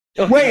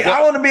Wait,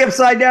 I want to be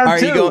upside down All right,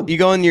 too. you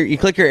go in you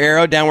click your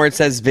arrow down where it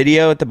says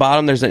video at the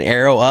bottom. There's an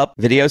arrow up,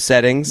 video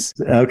settings.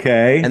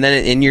 Okay. And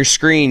then in your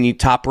screen, you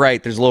top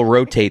right, there's a little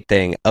rotate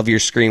thing of your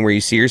screen where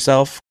you see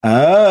yourself.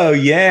 Oh,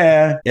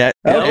 yeah. Yeah.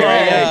 Okay.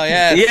 There you go.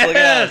 Yes. Look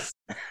at us.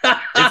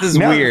 This is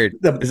weird.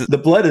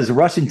 The blood is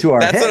rushing to our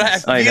That's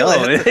heads. what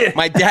I feel.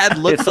 My dad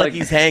looks like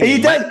he's hanging.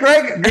 He does,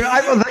 Greg.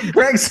 I don't think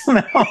Greg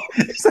somehow.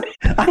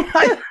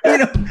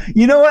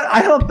 You know what?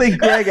 I don't think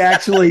Greg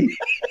actually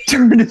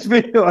turned his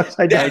video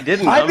upside down. I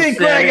didn't. I think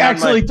Greg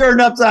actually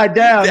turned upsed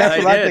down. Yeah,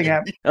 That's what I think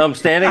happened. I'm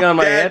standing on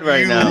my head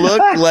right now. You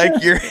look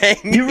like you're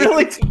hanging. You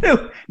really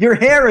do. Your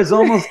hair is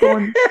almost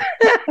going.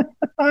 I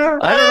don't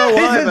know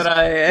why, but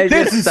I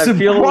this is I some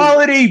feel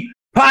quality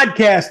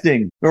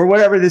podcasting or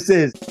whatever this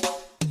is.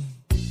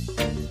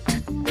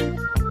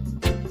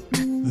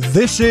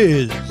 This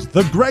is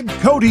the Greg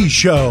Cote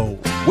Show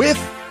with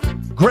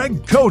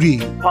Greg Cote.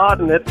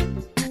 Pardon it.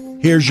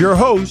 Here's your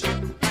host,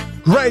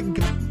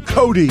 Greg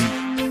Cote.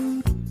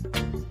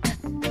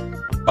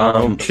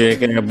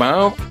 Chicken,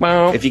 bow.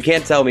 If you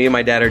can't tell, me and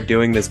my dad are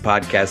doing this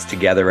podcast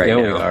together right now.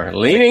 We are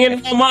leaning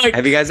into the mic.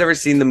 Have you guys ever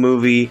seen the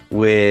movie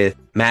with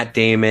Matt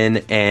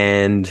Damon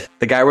and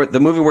the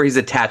movie where he's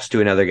attached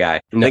to another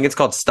guy? I think it's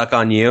called Stuck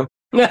on You.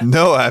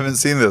 No, I haven't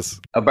seen this.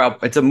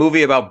 It's a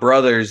movie about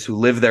brothers who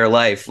live their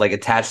life like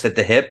attached at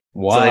the hip.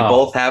 Wow. So they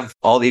both have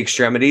all the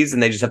extremities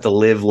and they just have to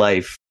live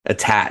life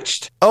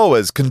attached. Oh,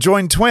 as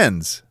conjoined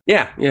twins.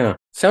 Yeah.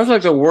 Sounds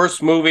like the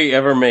worst movie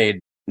ever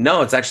made.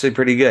 No, it's actually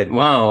pretty good.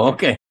 Wow.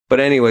 Okay. But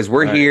anyways,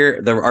 we're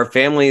here. Our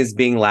family is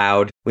being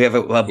loud. We have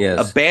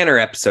a banner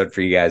episode for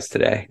you guys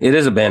today. It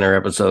is a banner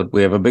episode.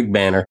 We have a big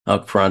banner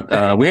up front.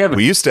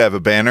 We used to have a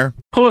banner.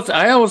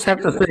 I always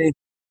have to say.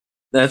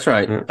 That's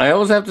right. I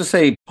always have to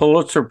say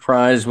Pulitzer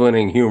Prize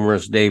winning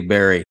humorist Dave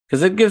Barry,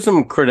 because it gives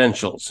him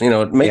credentials.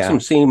 It makes him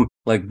seem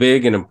like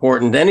big and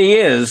important. And he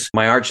is.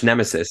 My arch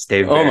nemesis,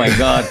 Dave Barry. Oh, my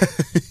God.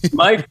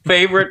 My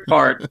favorite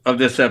part of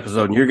this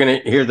episode, and you're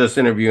going to hear this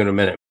interview in a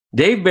minute.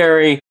 Dave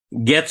Barry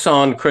gets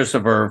on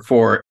Christopher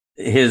for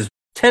his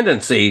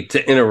tendency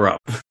to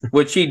interrupt,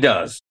 which he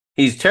does.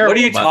 He's terrible.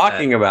 What are you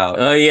talking about?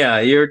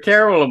 Yeah, you're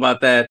terrible about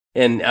that.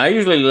 And I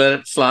usually let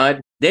it slide.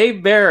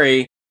 Dave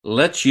Barry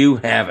lets you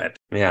have it.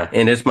 Yeah.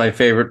 And it's my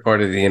favorite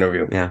part of the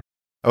interview. Yeah.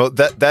 Oh,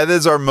 that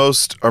is our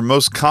most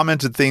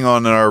commented thing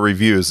on in our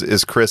reviews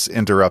is Chris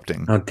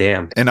interrupting. Oh,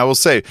 damn. And I will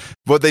say,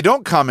 what they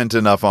don't comment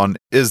enough on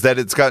is that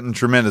it's gotten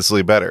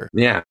tremendously better.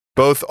 Yeah.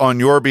 Both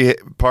on your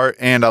part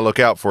and I look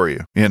out for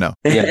you, Yeah.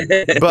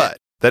 But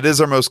that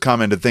is our most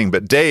commented thing.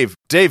 But Dave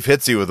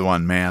hits you with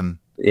one, man.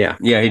 Yeah.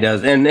 Yeah, he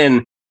does.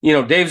 And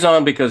Dave's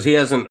on because he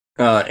has an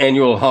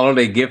annual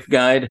holiday gift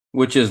guide,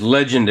 which is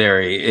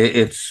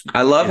legendary.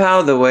 I love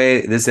how the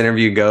way this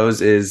interview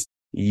goes is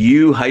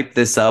you hype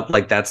this up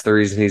like that's the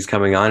reason he's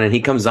coming on, and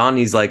he comes on,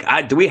 he's like,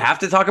 do we have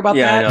to talk about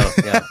that? I know.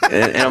 Yeah.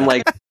 and I'm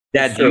like,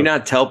 Dad, do you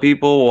not tell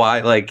people why?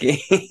 Like,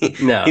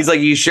 no. He's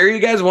like, you sure you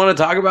guys want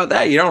to talk about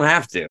that? You don't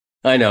have to.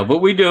 I know, but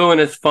we do, and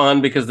it's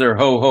fun because they're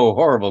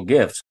horrible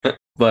gifts.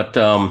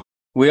 But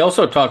we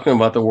also talked to him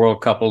about the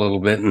World Cup a little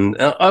bit and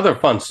other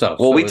fun stuff.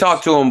 Well, we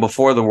talked to him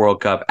before the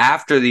World Cup.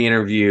 After the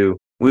interview,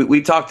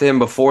 we talked to him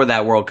before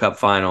that World Cup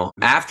final.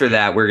 After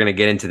that, we're going to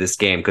get into this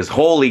game because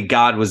holy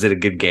God, was it a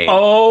good game.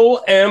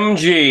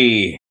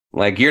 OMG.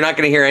 Like, you're not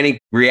going to hear any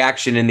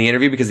reaction in the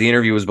interview because the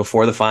interview was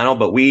before the final.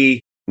 But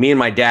me and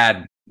my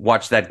dad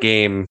watched that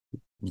game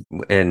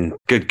and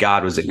good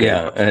God, was it good.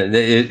 Yeah,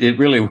 it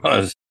really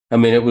was. I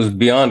mean, it was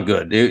beyond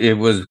good. It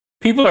was,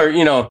 people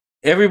are,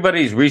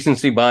 everybody's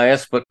recency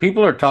bias, but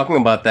people are talking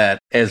about that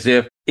as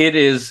if it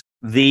is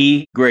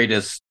the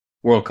greatest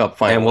World Cup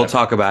final. And we'll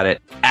talk about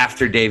it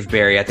after Dave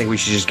Barry. I think we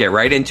should just get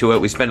right into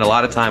it. We spend a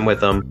lot of time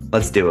with him.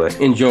 Let's do it.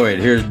 Enjoy it.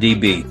 Here's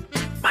DB.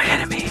 My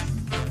enemy.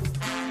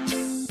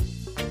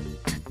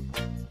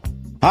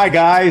 Hi,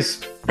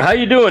 guys. How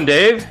you doing,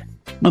 Dave?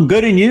 I'm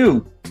good, and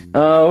you?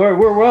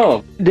 We're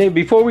well. Dave,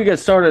 before we get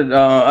started,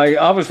 I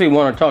obviously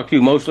want to talk to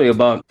you mostly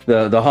about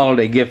the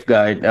holiday gift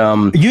guide.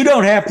 You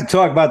don't have to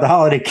talk about the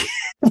holiday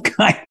gift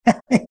guide.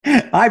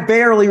 I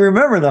barely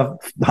remember the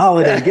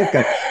holiday gift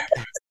guide.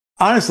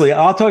 Honestly,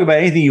 I'll talk about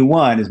anything you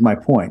want is my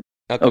point.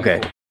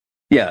 Okay.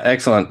 Yeah,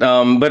 excellent.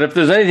 But if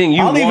there's anything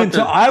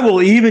I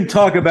will even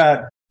talk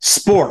about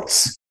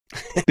sports.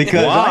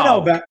 Because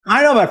wow.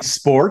 I know about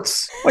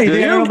sports. What do you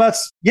think I know about?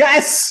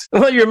 Yes.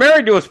 Well, you're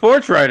married to a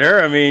sports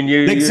writer. I mean,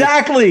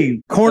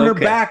 exactly.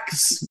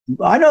 Cornerbacks.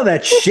 Okay. I know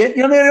that shit.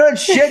 You know that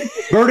shit.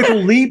 Vertical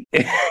leap.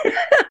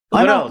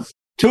 What else?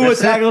 Tua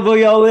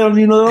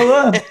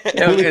Tagovailoa.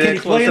 Can he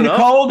play in the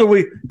cold?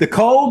 The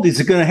cold? Is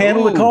it going to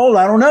handle the cold?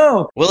 I don't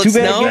know. Will it 2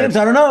 bad snow? games?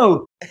 I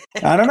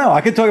don't know.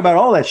 I can talk about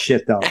all that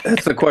shit though.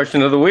 That's the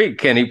question of the week.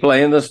 Can he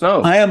play in the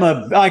snow? I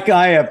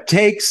have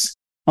takes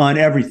on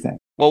everything.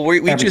 Well,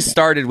 we just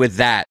started with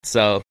that,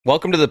 so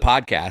welcome to the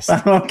podcast.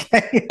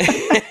 Okay.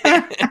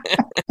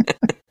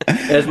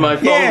 As my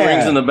phone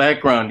rings in the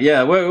background.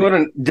 Yeah, what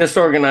a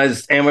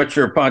disorganized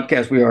amateur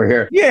podcast we are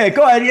here. Yeah,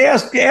 go ahead.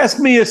 Ask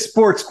me a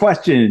sports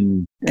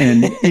question.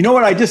 And you know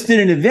what? I just did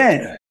an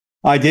event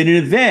I did an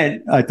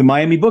event at the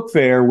Miami Book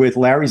Fair with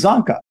Larry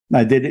Zonka.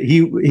 I did.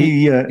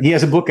 He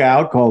has a book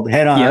out called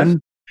Head On. Yes.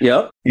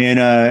 Yep. And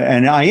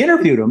I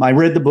interviewed him. I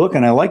read the book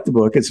and I liked the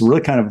book. It's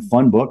really kind of a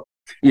fun book.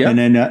 Yeah. And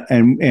then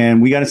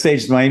and we got on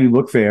stage at the Miami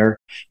Book Fair.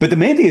 But the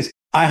main thing is,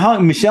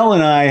 Michelle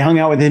and I hung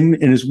out with him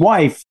and his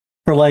wife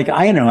for like,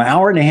 I don't know, an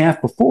hour and a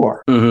half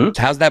before. Mm-hmm.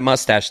 How's that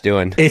mustache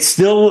doing? It's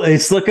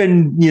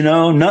looking,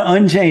 not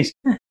unchanged.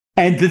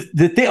 And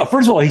the thing,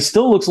 first of all, he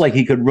still looks like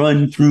he could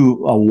run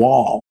through a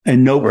wall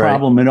and no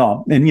problem at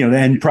all. And,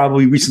 and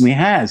probably recently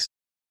has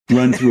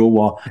run through a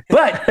wall.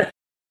 But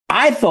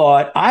I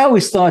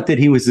always thought that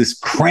he was this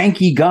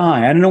cranky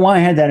guy. I don't know why I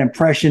had that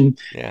impression,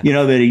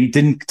 that he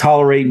didn't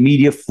tolerate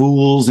media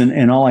fools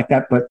and all like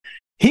that. But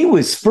he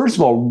was, first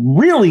of all,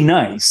 really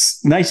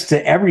nice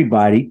to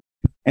everybody.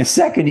 And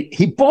second,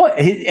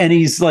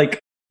 he's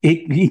like,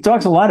 he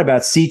talks a lot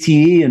about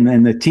CTE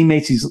and the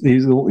teammates he's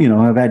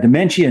have had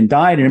dementia and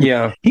died.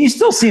 And he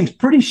still seems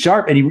pretty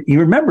sharp. And he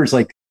remembers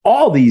like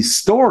all these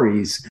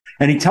stories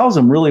and he tells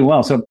them really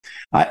well. So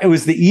it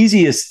was the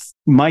easiest.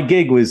 My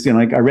gig was,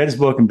 I read his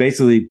book and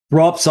basically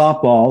throw up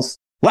softballs.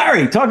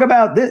 Larry, talk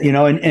about this,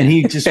 and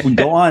he just would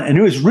go on and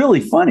it was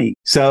really funny.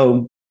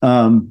 So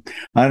I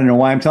don't know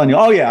why I'm telling you.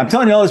 Oh yeah, I'm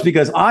telling you all this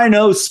because I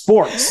know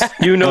sports.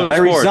 Larry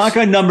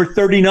Zonka, number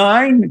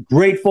 39,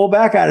 great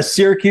fullback out of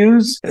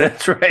Syracuse.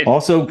 That's right.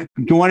 Also,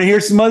 you want to hear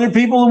some other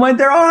people who went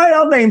there? All right,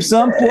 I'll name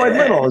some. Floyd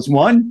Little is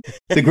one.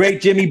 The great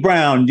Jimmy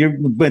Brown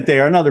went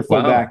there. Another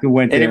fullback who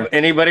went there.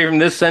 Anybody from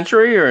this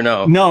century or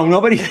no? No,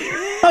 nobody.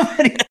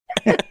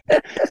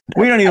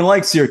 We don't even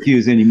like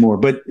Syracuse anymore,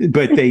 but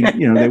they,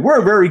 they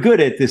were very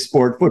good at this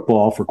sport,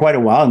 football, for quite a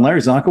while, and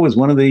Larry Zonka was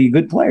one of the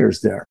good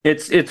players there.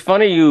 It's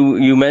funny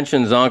you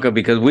mentioned Zonka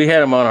because we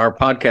had him on our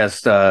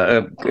podcast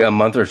a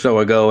month or so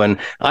ago, and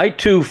I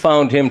too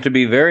found him to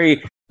be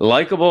very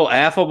likable,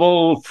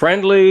 affable,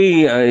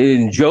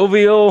 friendly,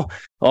 jovial,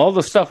 all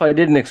the stuff I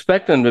didn't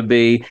expect him to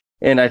be.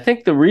 And I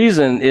think the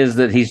reason is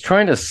that he's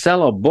trying to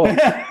sell a book.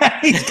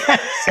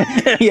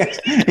 he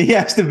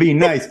has to be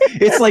nice.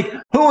 It's like,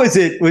 who was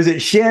it? Was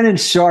it Shannon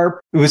Sharp?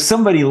 It was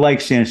somebody like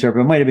Shannon Sharp.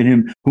 It might have been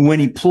him, who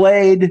when he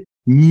played,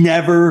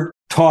 never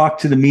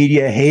talked to the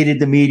media, hated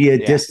the media,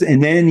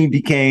 and then he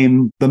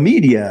became the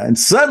media. And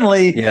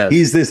suddenly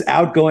he's this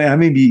outgoing, I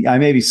may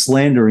be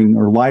slandering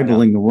or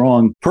libeling the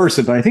wrong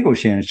person, but I think it was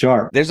Shannon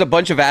Sharp. There's a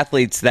bunch of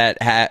athletes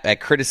that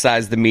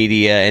criticize the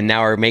media and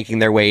now are making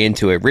their way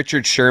into it.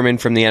 Richard Sherman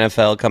from the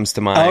NFL comes to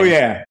mind.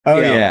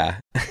 Oh yeah.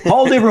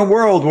 Whole different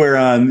world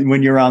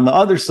when you're on the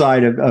other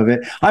side of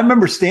it. I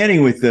remember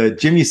standing with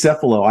Jimmy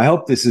Cephalo. I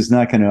hope this is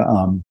not going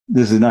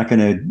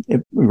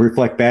to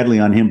reflect badly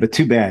on him, but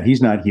too bad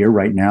he's not here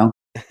right now.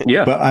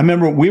 Yeah, but I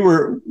remember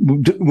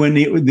when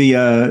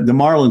the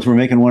Marlins were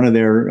making one of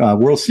their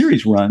World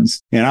Series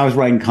runs, and I was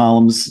writing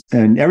columns,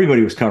 and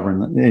everybody was covering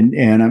them.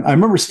 And I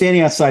remember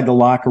standing outside the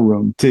locker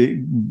room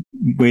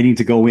waiting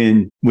to go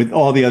in with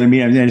all the other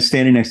media, and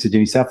standing next to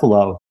Jimmy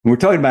Cephalo. And we're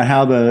talking about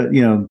how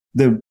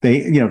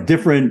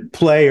different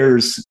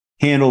players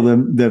handle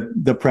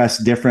the press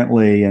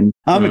differently, and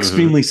I'm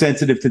extremely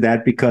sensitive to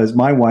that because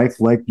my wife,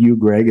 like you,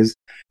 Greg, is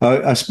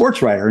a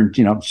sports writer, and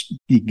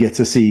you get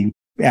to see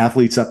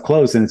athletes up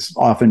close, and it's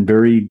often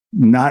very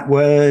not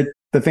what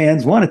the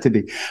fans want it to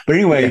be. But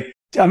anyway,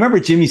 I remember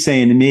Jimmy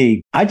saying to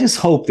me, I just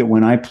hope that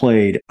when I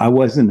played, I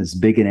wasn't as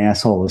big an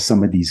asshole as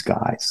some of these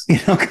guys,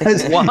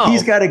 because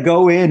he's got to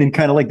go in and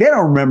kind of like, they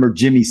don't remember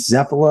Jimmy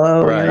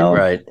Cephalo,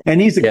 right. And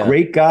he's a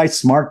great guy,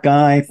 smart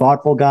guy,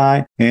 thoughtful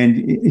guy. And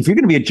if you're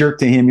going to be a jerk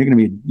to him,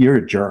 you're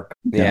a jerk.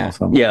 Yeah.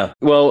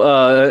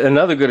 Well,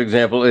 another good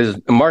example is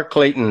Mark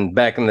Clayton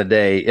back in the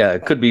day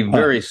could be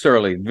very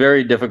surly,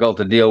 very difficult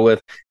to deal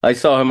with. I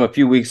saw him a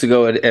few weeks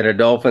ago at a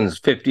Dolphins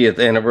 50th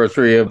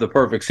anniversary of the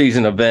Perfect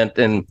Season event,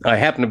 and I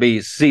happened to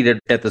be seated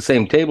at the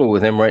same table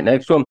with him right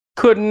next to him.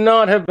 Could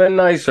not have been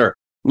nicer.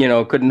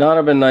 Could not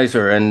have been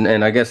nicer.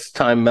 And I guess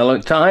time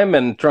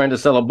and trying to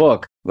sell a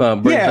book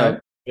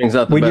brings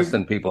out the best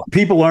in people.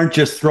 People aren't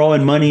just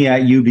throwing money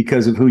at you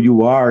because of who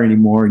you are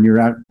anymore, and you're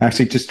not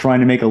actually just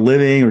trying to make a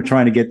living or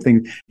trying to get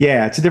things.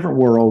 Yeah, it's a different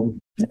world.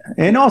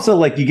 And also,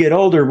 like, you get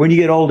older. When you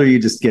get older, you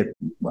just get,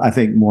 I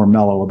think, more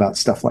mellow about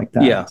stuff like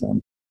that. Yeah.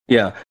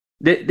 Yeah.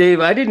 Dave,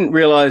 I didn't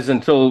realize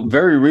until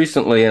very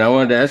recently, and I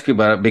wanted to ask you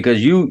about it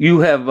because you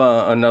have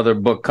another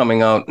book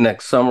coming out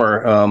next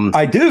summer.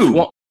 I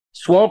do.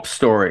 Swamp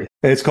Story.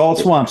 It's called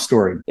Swamp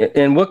Story.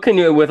 And what can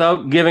you,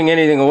 without giving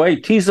anything away,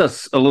 tease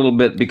us a little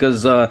bit,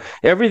 because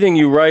everything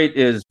you write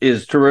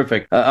is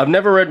terrific. I've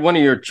never read one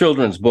of your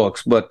children's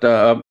books, but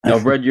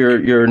I've read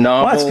your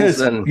novels. Well, that's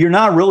because you're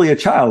not really a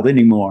child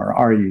anymore,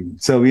 are you?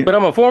 But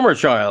I'm a former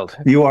child.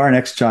 You are an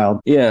ex-child.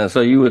 Yeah,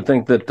 so you would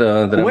think that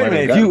I might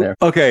have gotten there.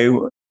 Okay.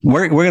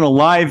 We're going to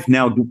live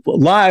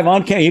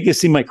on camera. You can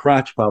see my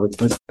crotch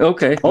probably.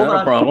 Okay,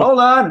 not a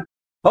problem.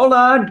 Hold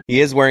on.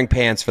 He is wearing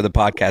pants for the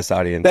podcast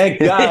audience.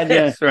 Thank God.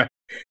 Yes, right.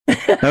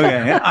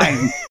 Okay,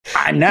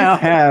 I now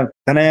have.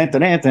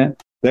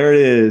 There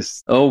it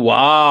is. Oh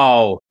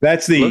wow!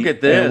 That's the. Look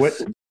at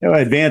this.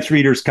 advanced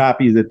readers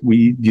copy that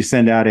you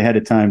send out ahead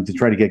of time to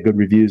try to get good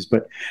reviews.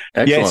 But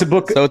yeah, it's a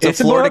book. So it's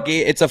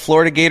a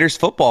Florida Gators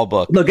football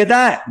book. Look at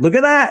that.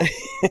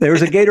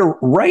 There's a Gator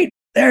right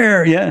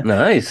there. Yeah.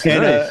 Nice.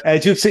 And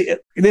as you see,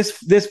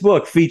 this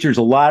book features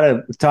a lot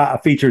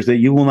of features that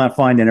you will not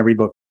find in every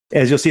book.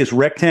 As you'll see, it's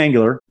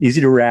rectangular,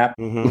 easy to wrap.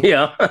 Mm-hmm.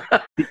 Yeah.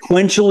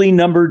 Sequentially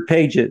numbered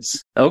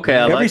pages. Okay.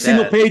 Every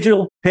single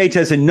page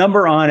has a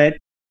number on it,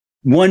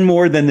 one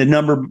more than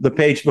the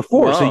page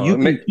before. Wow. So you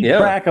can keep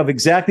track of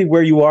exactly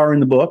where you are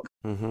in the book.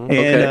 Mm-hmm.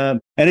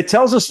 And it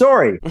tells a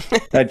story.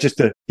 That just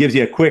gives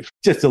you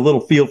a little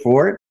feel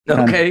for it.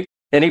 Okay.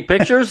 Any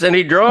pictures?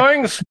 Any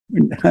drawings?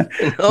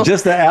 No?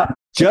 Just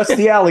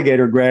the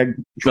alligator, Greg.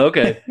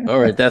 Okay.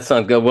 All right. That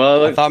sounds good.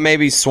 Well, I thought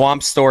maybe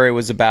Swamp Story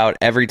was about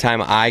every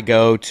time I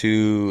go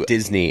to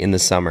Disney in the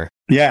summer.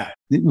 Yeah.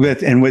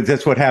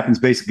 That's what happens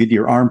basically to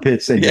your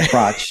armpits and your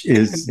crotch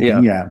is.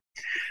 Yeah.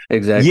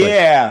 Exactly.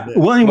 Yeah.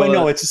 Well, anyway,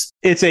 no,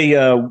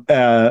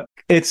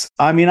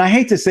 I mean, I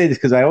hate to say this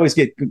because I always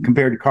get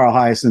compared to Carl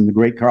Hiaasen, the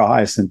great Carl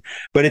Hiaasen,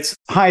 but it's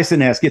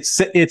Hiaasen-esque.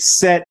 It's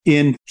set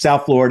in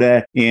South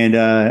Florida, and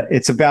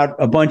it's about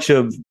a bunch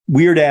of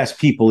weird-ass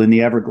people in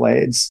the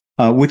Everglades,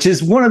 which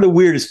is one of the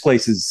weirdest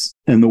places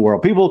in the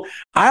world.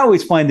 I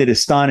always find it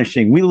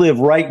astonishing. We live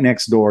right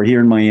next door here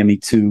in Miami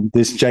to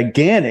this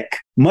gigantic,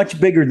 much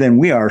bigger than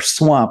we are,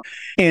 swamp.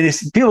 And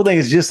people think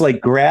it's just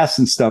like grass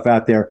and stuff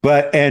out there,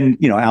 and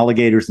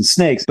alligators and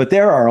snakes. But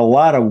there are a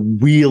lot of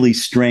really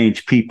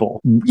strange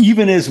people,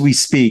 even as we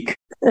speak,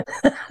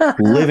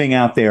 living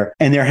out there.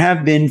 And there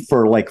have been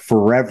for like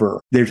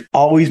forever. There's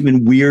always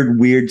been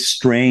weird,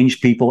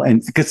 strange people.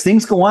 And because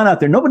things go on out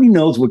there, nobody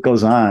knows what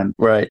goes on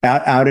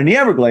out in the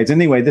Everglades.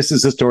 Anyway, this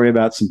is a story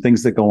about some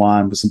things that go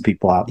on with some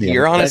people out there.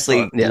 You're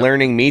honestly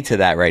learning me to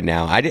that right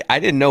now. I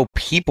didn't know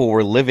people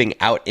were living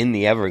out in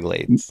the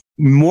Everglades.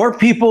 More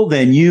people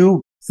than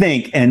you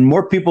think, and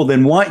more people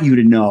than want you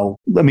to know.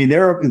 I mean,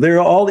 they're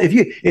all,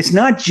 it's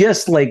not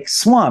just like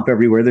swamp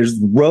everywhere. There's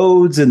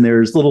roads and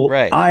there's little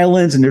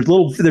islands and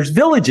there's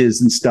villages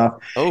and stuff.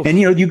 Oh. And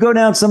you go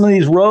down some of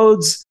these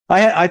roads.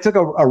 I took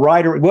a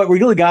ride. What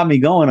really got me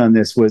going on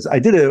this was I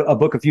did a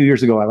book a few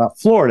years ago about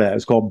Florida. It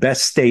was called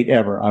Best State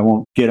Ever. I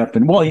won't get up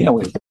and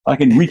I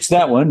can reach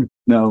that one.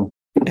 No.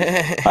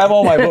 I have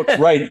all my books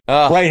right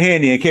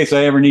handy in case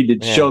I ever need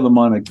to show them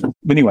on it.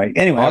 But anyway,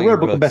 I wrote a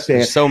book of Best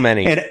Day. So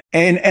many. And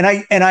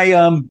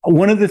I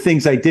one of the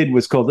things I did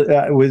was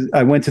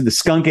I went to the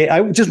Skunk Ape.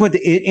 I just went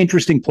to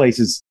interesting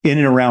places in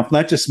and around,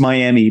 not just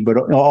Miami, but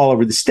all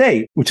over the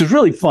state, which was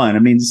really fun. I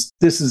mean,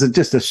 this is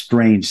just a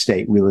strange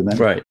state we live in.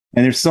 Right.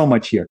 And there's so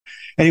much here.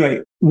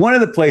 Anyway, one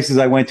of the places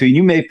I went to, and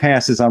you may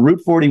pass this, on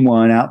Route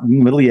 41 out in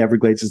the middle of the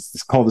Everglades,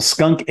 it's called the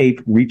Skunk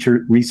Ape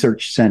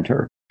Research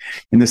Center.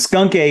 And the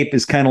skunk ape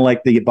is kind of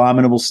like the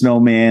abominable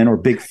snowman or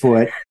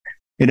Bigfoot.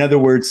 In other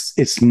words,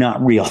 it's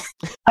not real.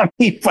 I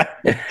mean, but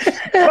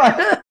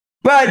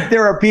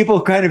there are people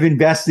kind of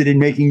invested in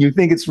making you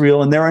think it's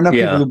real, and there are enough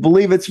people who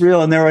believe it's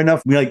real, and there are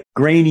enough like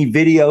grainy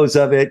videos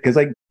of it. Because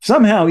like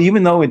somehow,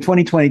 even though in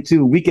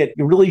 2022 we get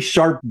really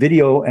sharp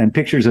video and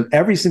pictures of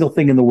every single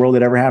thing in the world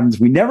that ever happens,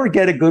 we never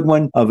get a good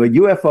one of a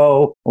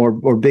UFO or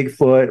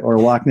Bigfoot or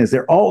Loch Ness.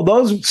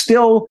 Those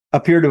still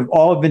appear to have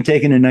all been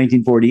taken in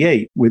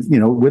 1948 with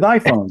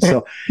iPhones.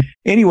 So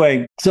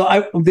anyway,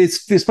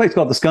 this place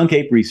called the Skunk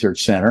Ape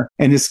Research Center,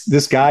 and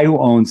this guy who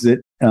owns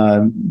it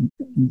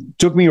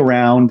took me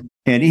around.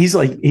 And he's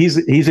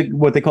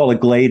what they call a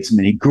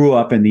Gladesman. He grew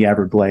up in the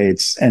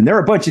Everglades, and there are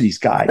a bunch of these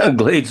guys. A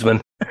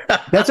Gladesman.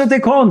 That's what they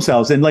call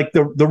themselves. And like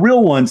the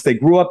real ones, they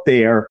grew up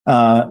there.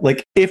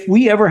 Like if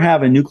we ever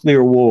have a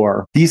nuclear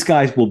war, these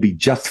guys will be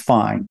just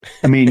fine.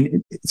 I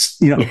mean,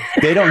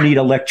 they don't need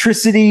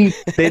electricity.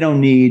 They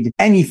don't need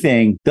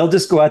anything. They'll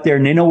just go out there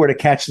and they know where to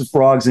catch the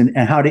frogs and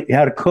how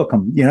to cook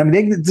them. I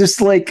mean, they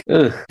just like,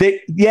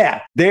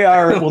 they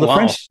are. Well, the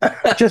French,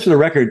 just for the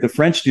record, the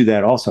French do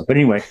that also. But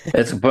anyway,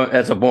 that's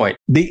a point.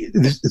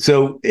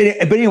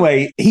 But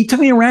anyway, he took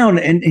me around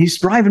and he's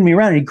driving me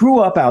around, and he grew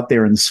up out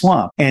there in the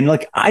swamp. And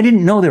like, I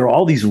didn't know there were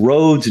all these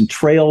roads and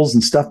trails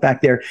and stuff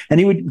back there. And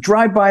he would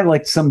drive by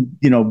like some,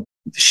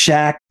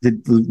 shack,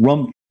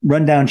 the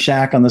rundown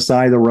shack on the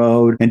side of the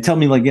road, and tell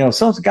me like,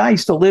 so the guy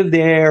used to live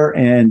there.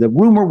 And the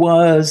rumor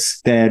was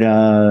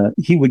that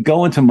he would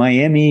go into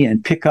Miami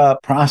and pick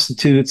up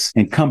prostitutes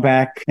and come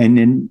back.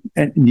 And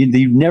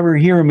you'd never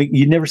hear him.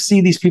 You'd never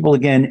see these people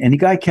again. And the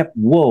guy kept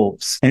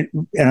wolves. And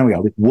I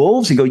go, like,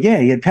 wolves? He'd go, yeah,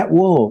 he had pet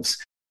wolves.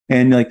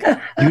 And like,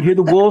 you'd hear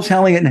the wolves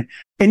howling.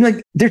 And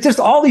like, there's just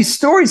all these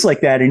stories like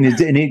that. And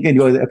you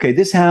go, okay,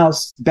 this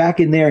house back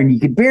in there, and you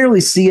could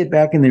barely see it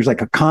back in. There's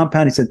like a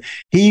compound. He said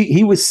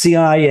he was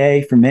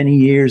CIA for many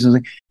years.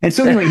 And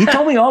so anyway, he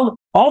told me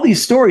all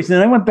these stories. And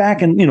then I went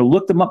back and,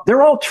 looked them up.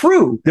 They're all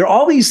true. There are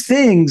all these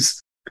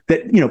things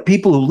that,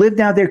 people who lived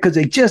out there,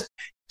 because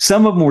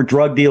some of them were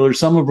drug dealers,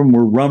 some of them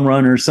were rum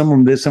runners, some of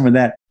them this, some of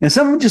that. And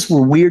some of them just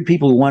were weird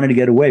people who wanted to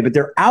get away, but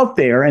they're out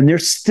there, and they're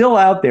still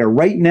out there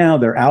right now.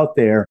 They're out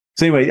there.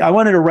 So anyway, I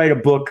wanted to write a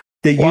book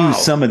that used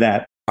some of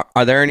that.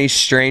 Are there any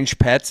strange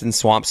pets in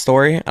Swamp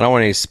Story? I don't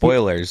want any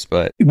spoilers,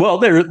 but Well,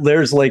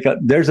 there's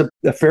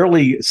a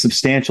fairly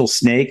substantial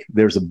snake.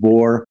 There's a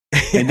boar,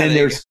 and then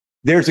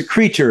there's a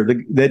creature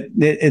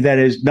that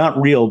is not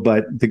real,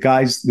 but the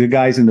guys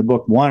in the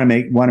book want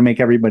to make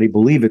everybody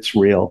believe it's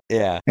real.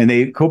 yeah.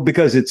 And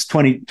because it's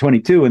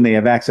 2022 and they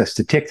have access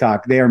to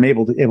TikTok, they are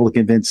able to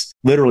convince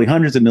literally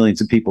hundreds of millions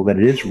of people that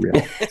it is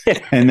real,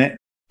 and that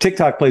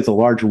TikTok plays a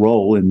large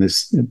role in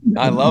this.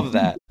 I love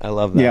that.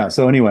 Yeah.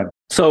 So anyway.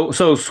 So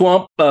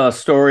Swamp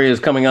Story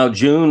is coming out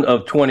June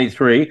of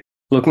 23.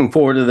 Looking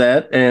forward to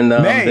that. And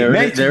May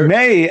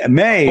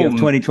of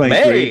 2023.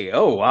 May.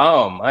 Oh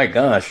wow, my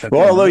gosh.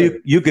 Well, although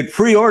you could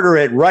pre-order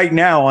it right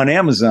now on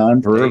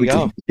Amazon for early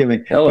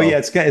Thanksgiving. But yeah,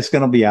 it's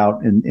going to be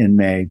out in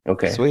May.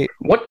 Okay, sweet.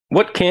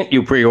 What can't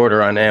you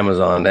pre-order on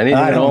Amazon? Anything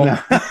at all?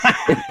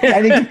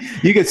 I think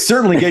you could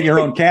certainly get your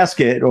own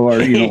casket or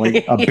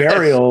like a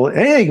burial.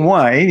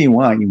 Anything you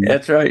want.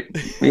 That's right.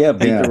 Yeah,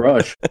 beat the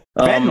rush.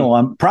 Fentanyl.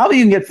 I'm probably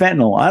you can get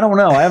fentanyl. I don't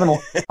know. I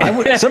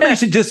haven't. Somebody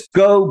should just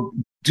go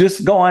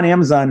on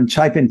Amazon and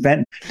type in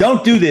fentanyl.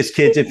 Don't do this,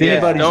 kids. If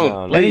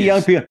any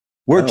young people,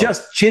 we're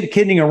just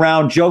kidding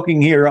around,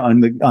 joking here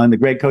on the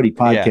Greg Cote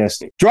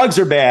podcast. Yeah. Drugs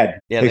are bad,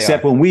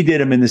 except when we did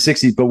them in the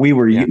 60s, but we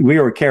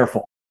were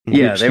careful.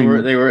 Yeah, they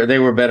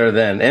were better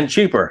then and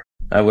cheaper,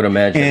 I would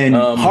imagine. And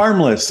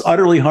harmless,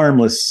 utterly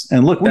harmless.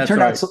 And look, we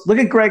turned out. Look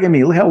at Greg and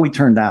me. Look how we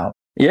turned out.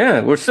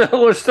 Yeah, we're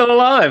still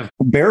alive.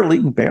 Barely,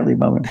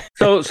 moment.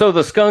 So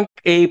the Skunk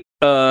Ape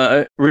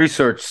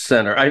Research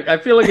Center. I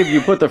feel like if you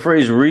put the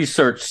phrase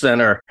research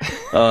center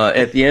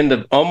at the end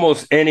of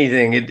almost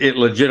anything, it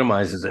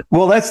legitimizes it.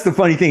 Well, that's the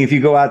funny thing. If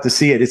you go out to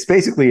see it, it's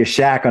basically a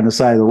shack on the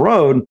side of the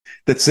road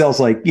that sells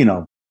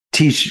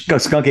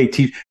skunk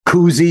ape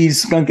koozies,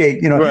 skunk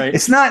ape. Right.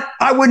 It's not.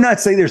 I would not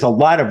say there's a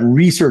lot of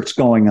research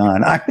going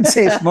on. I would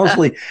say it's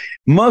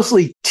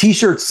mostly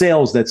T-shirt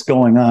sales that's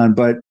going on.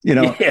 But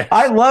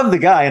I love the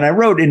guy, and I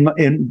wrote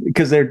in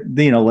because they're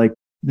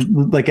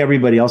like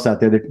everybody else out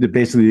there, they're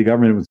basically the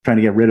government was trying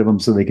to get rid of them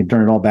so they can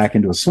turn it all back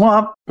into a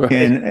swamp. Right.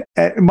 And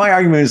my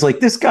argument is like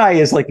this guy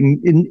is like,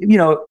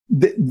 the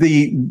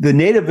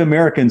Native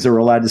Americans are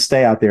allowed to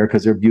stay out there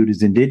because they're viewed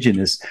as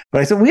indigenous. But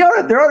I said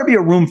there ought to be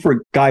a room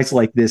for guys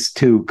like this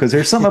too, because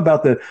there's something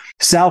about the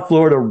South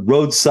Florida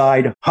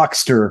roadside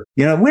huckster.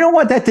 We don't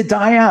want that to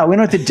die out. We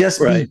don't want it to just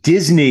be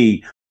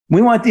Disney.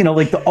 We want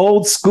like the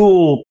old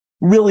school,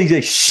 really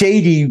a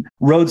shady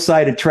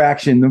roadside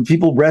attraction, the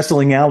people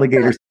wrestling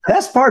alligators.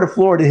 That's part of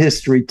Florida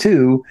history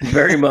too.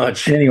 Very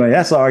much. Anyway,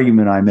 that's the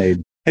argument I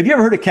made. Have you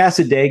ever heard of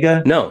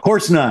Casadega? No. Of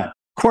course not.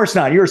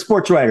 You're a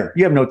sports writer.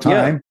 You have no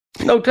time.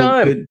 Yeah, no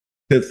time.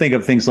 To think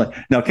of things like...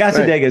 Now,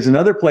 Casadega is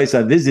another place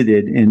I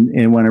visited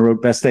in when I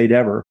wrote Best State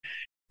Ever.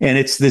 And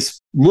it's this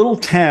little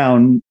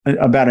town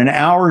about an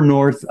hour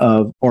north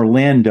of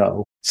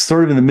Orlando,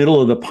 sort of in the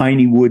middle of the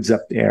piney woods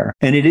up there.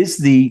 And it is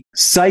the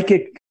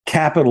psychic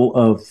capital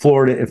of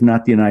Florida, if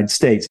not the United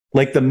States.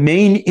 Like the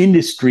main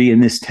industry in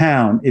this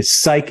town is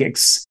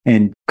psychics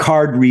and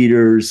card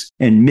readers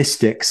and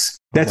mystics.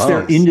 That's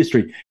their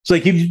industry. It's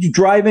like if you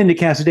drive into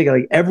Casadega,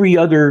 like every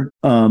other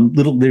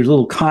there's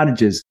little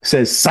cottages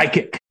says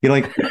psychic.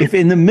 Like if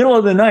in the middle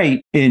of the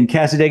night in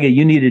Casadega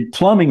you needed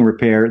plumbing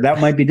repair, that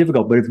might be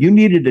difficult. But if you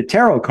needed a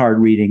tarot card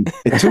reading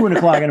at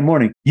 2:00 in the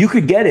morning, you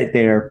could get it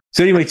there.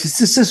 So anyway, it's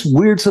just this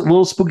weird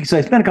little spooky. So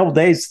I spent a couple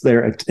days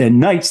there and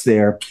nights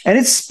there, and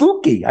it's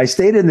spooky. I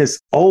stayed in this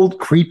old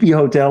creepy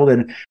hotel that,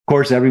 of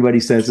course, everybody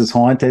says is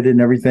haunted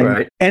and everything.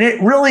 Right. And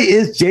it really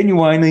is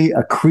genuinely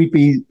a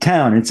creepy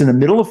town. It's in the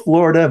middle of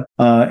Florida,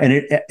 and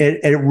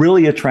it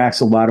really attracts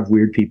a lot of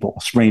weird people.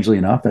 Strangely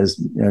enough, as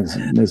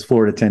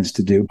Florida tends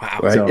to do. Wow.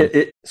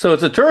 Right. So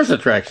it's a tourist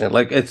attraction.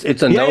 Like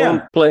it's a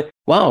known place.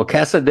 Wow,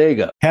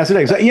 Casadega.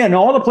 So, and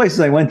all the places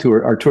I went to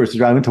are tourist.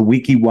 I went to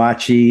Weeki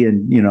Wachee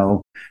and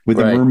with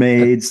the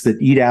mermaids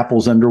that eat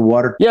apples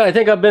underwater. Yeah, I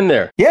think I've been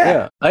there.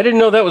 Yeah. I didn't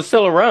know that was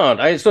still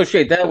around. I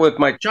associate that with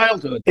my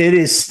childhood. It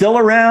is still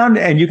around,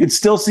 and you can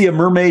still see a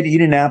mermaid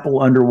eat an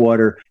apple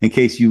underwater, in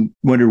case you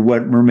wonder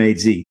what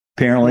mermaids eat.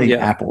 Apparently,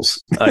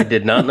 apples. I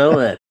did not know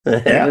that.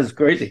 That is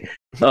crazy.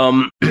 I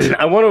want to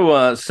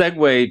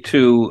segue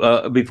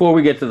to before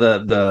we get to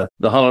the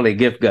holiday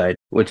gift guide,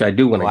 which I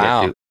do want to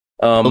get to.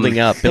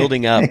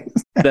 Building up.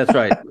 That's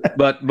right.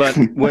 But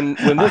when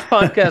this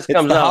podcast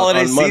comes out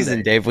holiday on Monday,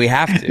 season, Dave, we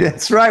have to.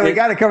 That's right. We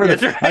got to cover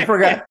this. Right. I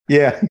forgot.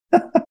 Yeah.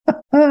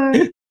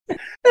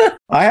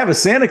 I have a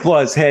Santa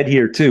Claus head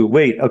here too.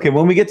 Wait, okay.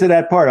 When we get to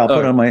that part, I'll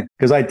put on my,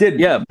 because I did.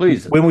 Yeah,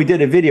 please. When we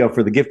did a video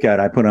for the gift guide,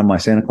 I put on my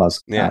Santa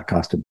Claus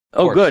costume.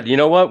 Oh, good. You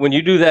know what? When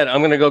you do that, I'm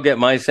going to go get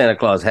my Santa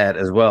Claus hat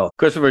as well.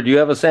 Christopher, do you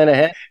have a Santa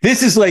hat?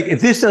 This is like,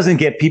 if this doesn't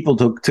get people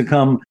to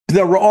come,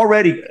 there were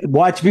already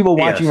people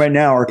watching right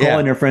now are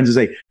calling their friends and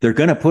say they're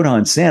going to put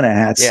on Santa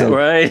hats. Yeah, so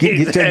right.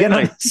 Get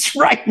on this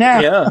right now.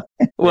 Yeah.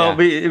 Well,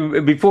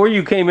 before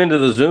you came into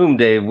the Zoom,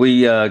 Dave,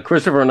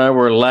 Christopher and I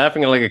were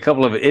laughing like a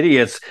couple of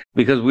idiots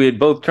because we had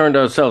both turned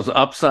ourselves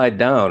upside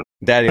down.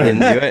 Daddy didn't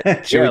do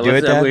it. Should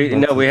we do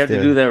it? We have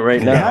to do that right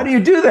now. How do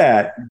you do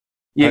that?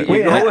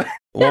 You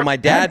Well, my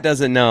dad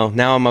doesn't know.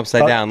 Now I'm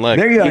upside down. Look,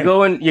 there you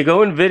go. You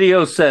go in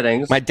video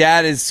settings. My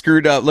dad is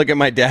screwed up. Look at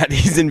my dad.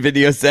 He's in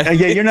video settings.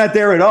 Yeah, you're not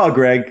there at all,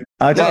 Greg.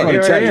 I just No, want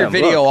you to turned check your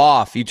video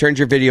off. You turned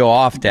your video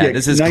off, Dad. Yeah,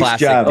 this is nice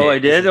classic. job. Oh, I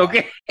did?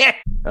 Okay.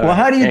 Well,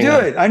 how do you do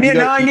it? I need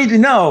to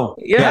know.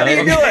 Yeah, How do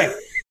you do it?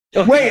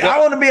 Okay. Wait, I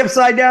want to be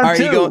upside down All right,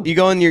 too. you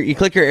go in you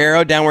click your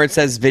arrow down where it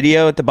says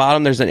video at the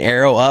bottom. There's an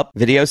arrow up,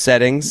 video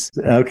settings.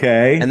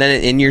 Okay. And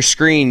then in your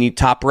screen, you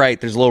top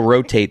right, there's a little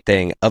rotate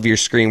thing of your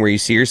screen where you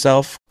see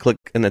yourself. Click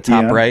in the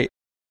top right.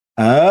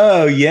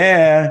 Oh,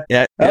 yeah.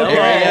 Yeah. Okay. There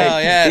you go.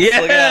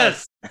 Yes. Look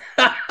at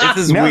that.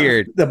 This is Now,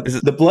 weird.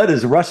 The blood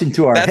is rushing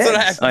to our That's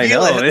heads. what I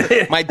feel.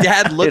 know. My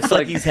dad looks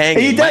like he's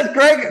hanging. He does,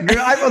 Greg.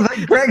 I don't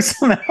think Greg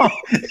somehow.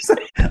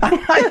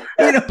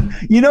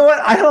 You know what?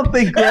 I don't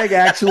think Greg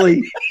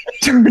actually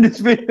turned his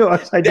video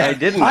upside down. I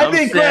didn't. I I'm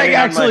think Greg standing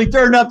on actually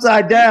turned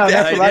upside down.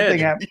 Yeah, That's what I did.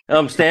 think happened.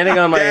 I'm standing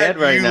on my head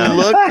right you now.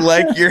 look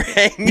like you're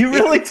hanging. You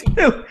really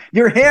do.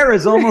 Your hair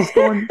is almost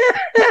going.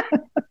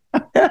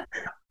 I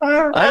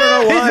don't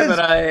know why, but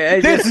I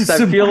This just is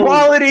some feel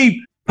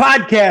quality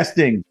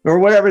podcasting or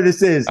whatever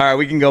this is. All right,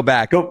 we can go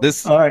back. Go.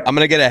 This All right. I'm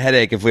gonna get a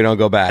headache if we don't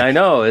go back. I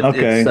know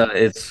Okay.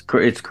 it's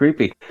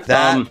creepy.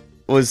 That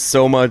was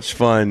so much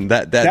fun.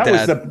 That That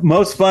was the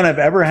most fun I've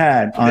ever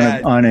had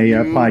on a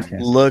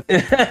podcast. Look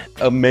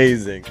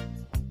amazing.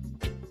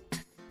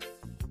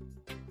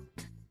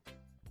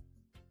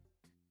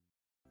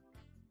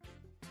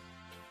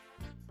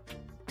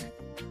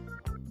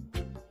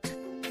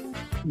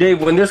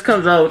 Dave, when this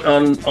comes out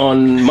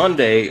on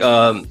Monday,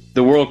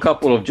 the World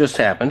Cup will have just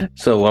happened.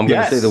 So I'm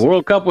going to say the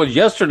World Cup was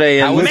yesterday.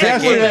 And How was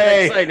that game?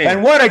 Yesterday,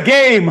 and what a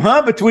game,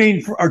 huh?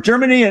 Between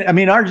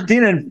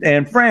Argentina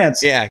and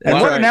France. Yeah,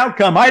 and what an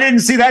outcome! I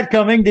didn't see that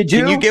coming. Did you?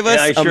 Can you give us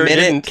I a sure minute?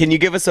 didn't. Can you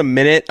give us a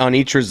minute on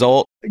each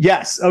result?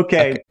 Yes.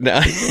 Okay.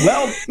 No.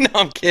 Well, no,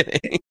 I'm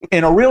kidding.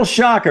 in a real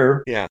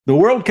shocker, Yeah. the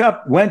World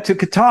Cup went to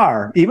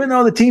Qatar, even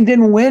though the team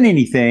didn't win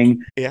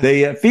anything. Yeah.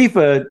 The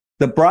FIFA.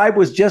 The bribe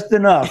was just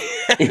enough.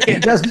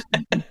 It just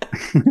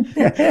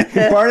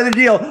part of the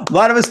deal. A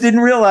lot of us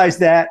didn't realize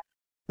that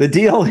the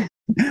deal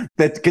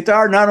that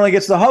Qatar not only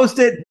gets to host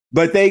it,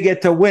 but they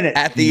get to win it.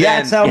 At the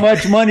That's end. how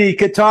much money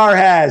Qatar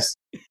has.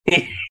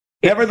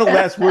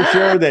 Nevertheless, we're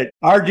sure that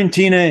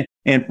Argentina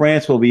and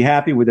France will be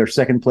happy with their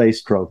second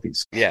place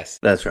trophies. Yes,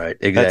 that's right.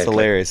 Exactly. that's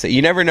hilarious.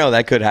 You never know.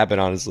 That could happen,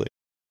 honestly.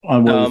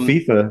 On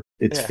FIFA,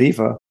 it's yeah.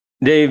 FIFA.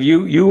 Dave,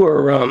 you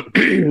were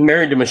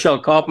married to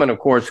Michelle Kaufman, of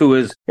course, who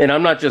is, and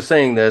I'm not just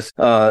saying this,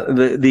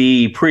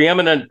 the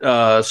preeminent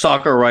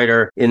soccer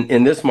writer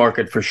in this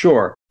market for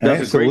sure. Does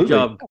Absolutely. a great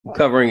job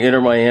covering Inter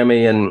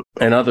Miami and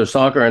other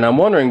soccer. And I'm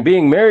wondering,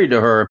 being married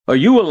to her, are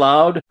you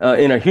allowed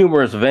in a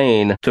humorous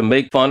vein to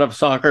make fun of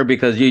soccer?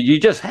 Because you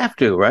just have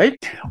to, right?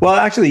 Well,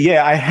 actually,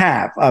 yeah, I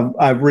have.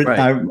 I've written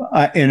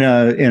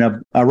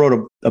I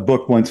wrote a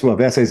book once of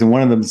essays, and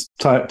one of them's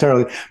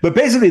entirely. But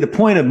basically, the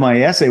point of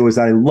my essay was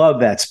I love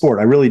that sport.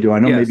 I really do. I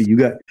know maybe you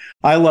got.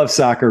 I love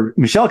soccer.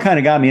 Michelle kind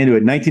of got me into it.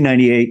 In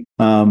 1998,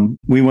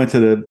 we went to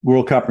the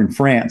World Cup in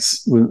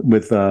France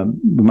with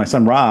my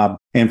son Rob,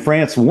 and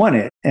France won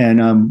it.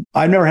 And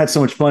I've never had so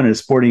much fun at a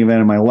sporting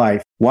event in my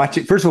life.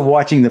 First of all,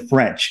 watching the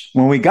French.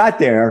 When we got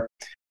there,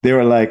 they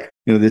were like,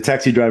 the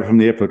taxi driver from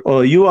the airport.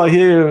 Oh, you are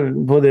here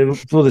for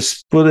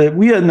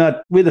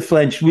the. We're the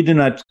French. We do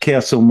not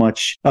care so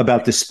much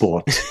about the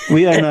sport.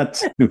 We are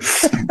not.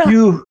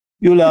 You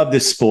love the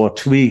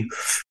sport.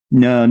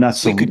 No, not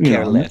so. We could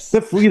care less.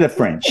 We're the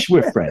French.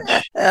 We're French.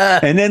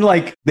 And then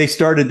they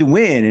started to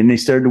win, and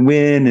then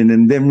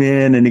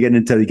win, and they get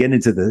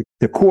into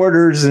the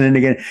quarters, and then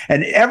again,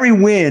 and every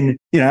win,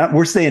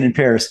 we're staying in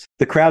Paris.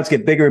 The crowds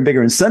get bigger and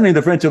bigger, and suddenly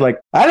the French are like,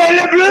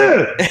 "Allez le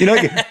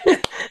bleu!"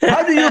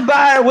 How do you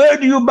buy? Where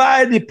do you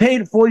buy the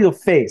paint for your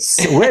face?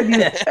 Where do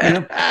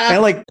you?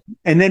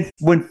 And then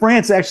when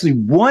France actually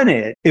won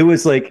it, it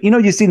was like,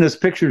 you've seen those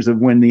pictures of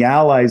when the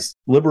Allies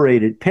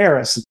liberated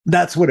Paris.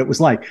 That's what it was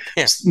like.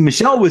 Yeah.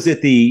 Michelle was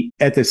at the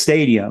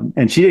stadium,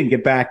 and she didn't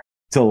get back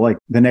till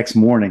the next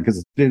morning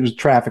because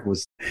traffic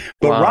was.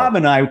 But wow. Rob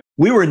and I,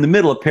 we were in the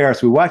middle of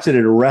Paris. We watched it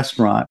at a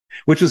restaurant,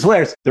 which was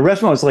hilarious. The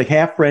restaurant was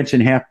half French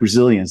and half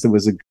Brazilians. There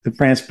was the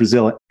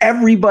France-Brazil.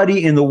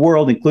 Everybody in the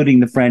world, including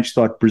the French,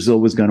 thought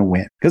Brazil was going to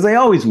win because they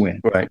always win.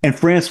 Right. And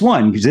France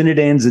won.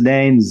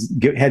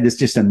 Zidane had this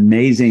just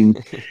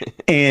amazing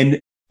and.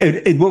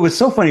 What was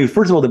so funny was,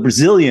 first of all, the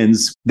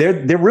Brazilians, they're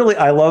really,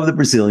 I love the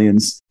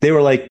Brazilians. They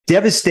were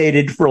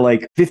devastated for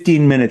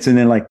 15 minutes and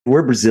then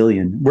we're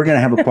Brazilian. We're going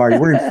to have a party.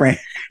 We're in France.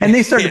 And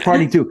they started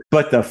partying too.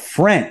 But the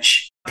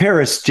French,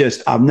 Paris,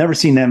 I've never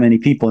seen that many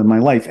people in my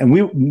life. And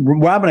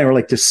Rob and I were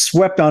just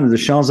swept onto the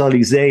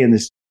Champs-Élysées and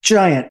this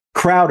giant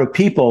crowd of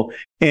people.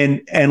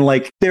 And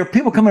there are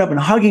people coming up and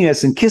hugging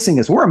us and kissing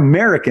us. We're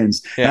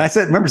Americans. Yeah. And I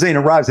remember saying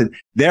to Rob,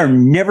 they're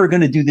never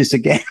going to do this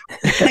again.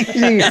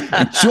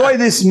 Enjoy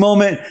this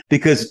moment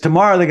because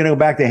tomorrow they're going to go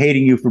back to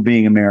hating you for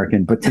being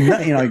American. But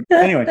tonight,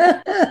 anyway,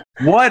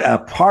 what a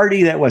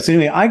party that was.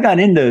 Anyway, I got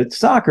into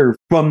soccer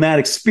from that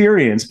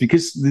experience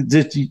because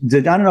I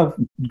don't know,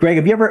 Greg,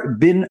 have you ever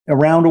been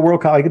around a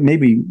World Cup?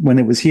 Maybe when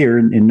it was here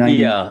in 90?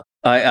 Yeah.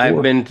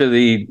 I've been to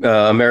the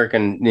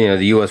American,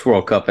 the U.S.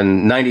 World Cup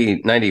in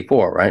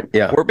 94, right?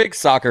 Yeah. We're big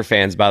soccer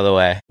fans, by the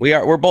way.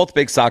 We're both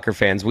big soccer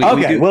fans. We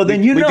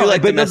then we do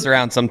like to mess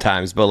around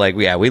sometimes, but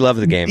we love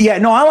the game. Yeah,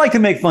 no, I like to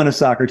make fun of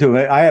soccer too.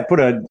 I put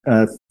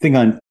a thing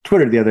on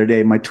Twitter the other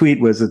day. My tweet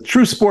was a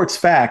true sports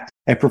fact: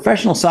 a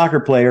professional soccer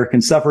player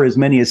can suffer as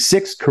many as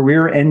 6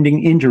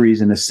 career-ending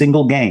injuries in a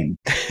single game.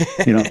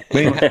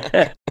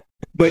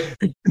 But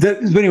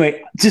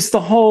anyway, just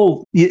the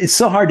whole, it's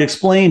so hard to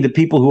explain to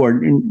people who are,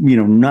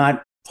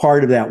 not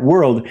part of that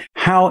world,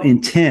 how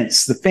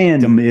intense the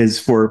fandom is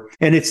for,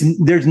 and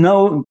there's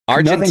no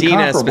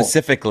Argentina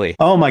specifically.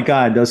 Oh my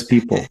God, those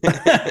people,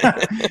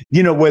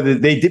 whether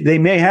they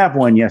may have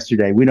won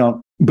yesterday. We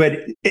don't,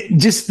 but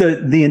just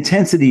the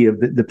intensity of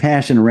the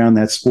passion around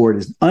that sport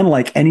is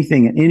unlike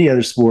anything in any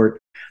other sport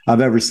I've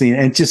ever seen.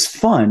 And it's just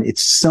fun.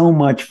 It's so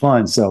much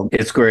fun. So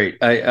it's great.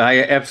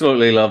 I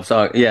absolutely love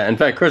soccer. Yeah. In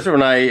fact, Christopher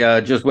and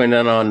I just went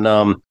in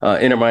on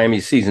Inter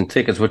Miami season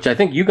tickets, which I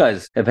think you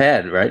guys have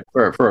had, right?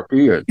 For a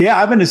few years. Yeah.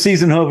 I've been a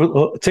season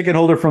ticket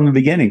holder from the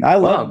beginning. I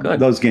love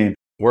those games.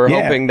 We're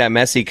hoping that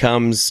Messi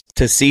comes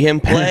to see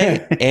him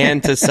play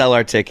and to sell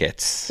our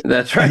tickets.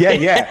 That's right.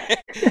 Yeah.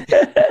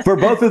 For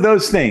both of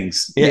those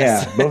things.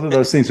 Yes. Yeah, both of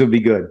those things would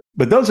be good.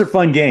 But those are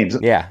fun games.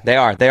 Yeah, they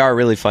are. They are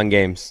really fun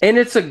games. And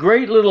it's a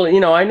great little,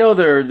 I know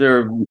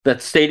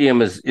that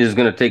stadium is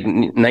going to take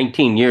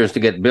 19 years to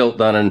get built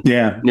down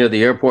near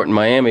the airport in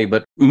Miami.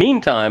 But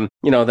meantime,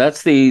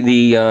 that's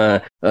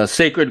the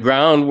sacred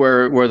ground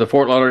where the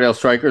Fort Lauderdale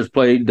Strikers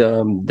played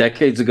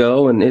decades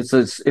ago. And it's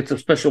a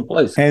special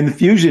place. And the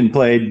Fusion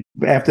played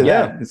after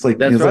that. It's like,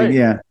 that's right. Like,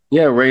 yeah.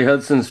 Yeah, Ray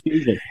Hudson's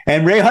Fusion.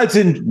 And Ray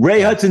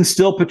Hudson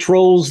still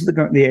patrols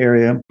the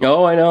area.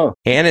 Oh, I know.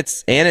 And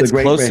it's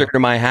closer to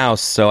my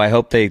house, so I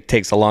hope it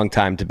takes a long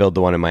time to build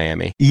the one in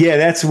Miami. Yeah,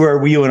 that's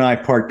where you and I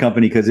part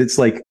company, because it's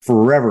like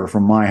forever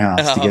from my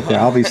house to get there.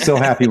 I'll be so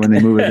happy when they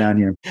move it down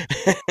here.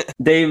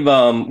 Dave,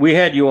 we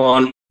had you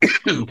on.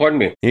 Pardon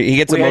me. He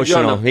gets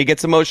emotional. He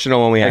gets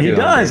emotional when we have you. He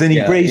does, and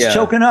he's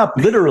choking up,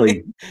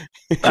 literally.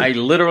 I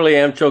literally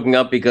am choking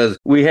up because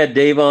we had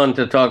Dave on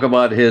to talk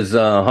about his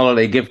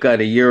holiday gift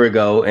guide a year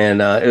ago,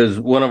 and it was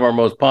one of our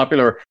most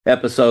popular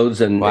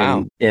episodes. And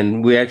wow.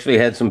 And we actually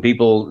had some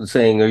people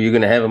saying, "Are you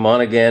going to have him on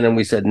again?" And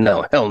we said,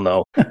 "No, hell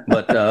no."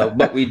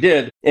 But we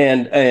did,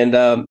 and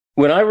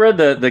when I read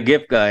the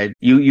gift guide,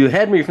 you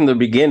had me from the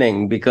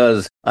beginning,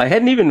 because I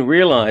hadn't even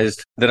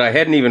realized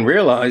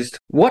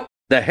what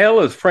the hell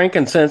is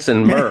frankincense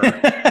and myrrh.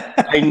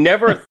 I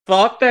never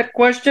thought that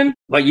question,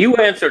 but you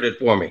answered it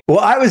for me. Well,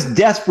 I was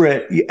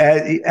desperate.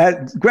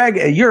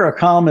 Greg, you're a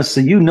columnist,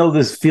 so you know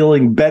this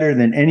feeling better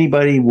than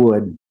anybody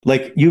would.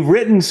 Like, you've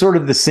written sort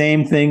of the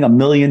same thing a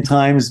million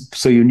times,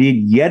 so you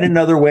need yet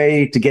another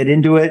way to get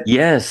into it.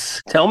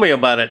 Yes. Tell me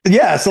about it.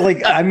 Yeah. So,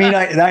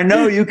 I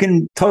know you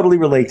can totally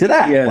relate to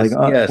that. Yes,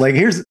 yes. Like,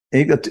 here's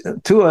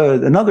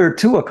another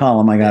Tua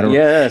column I got.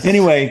 Yes.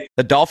 Anyway.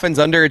 The Dolphins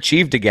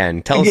underachieved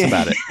again. Tell us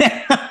about it.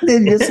 They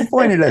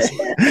disappointed us.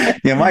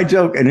 Yeah, my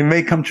joke, and it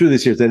may come true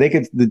this year. So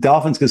the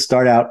Dolphins could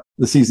start out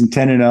the season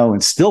 10-0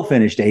 and still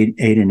finished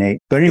 8-8.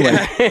 But anyway,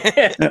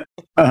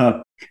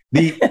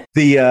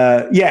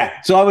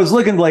 So I was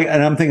looking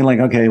and I'm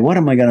thinking okay, what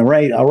am I going to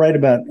write? I'll write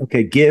about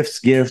gifts.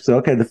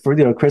 Okay,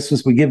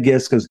 Christmas we give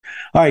gifts because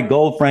all right,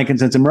 gold,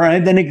 frankincense, and myrrh.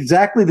 And then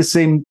exactly the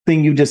same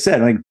thing you just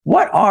said. Like,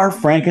 what are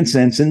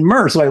frankincense and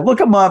myrrh? So I look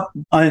them up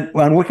on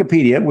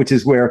Wikipedia, which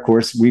is where, of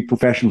course, we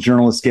professional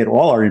journalists get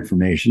all our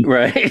information.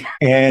 Right.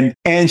 And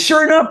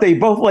sure enough, they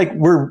both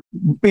were,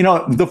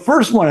 the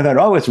first one I thought,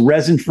 oh, it's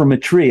resin from a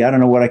tree. I don't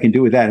know what I can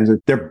do with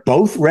that. They're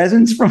both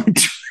resins from a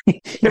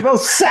tree. They're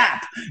both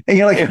sap. And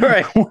you're like,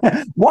 right.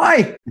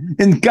 Why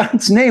in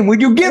God's name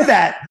would you give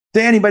that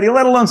to anybody,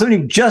 let alone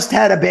somebody who just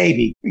had a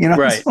baby?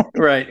 Right.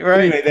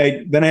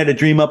 Anyway, then I had to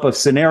dream up a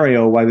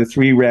scenario why the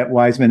 3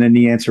 wise men, and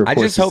the answer, of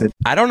course,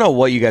 I don't know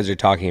what you guys are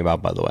talking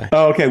about, by the way.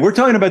 Oh, okay. We're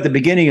talking about the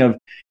beginning of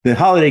the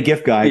holiday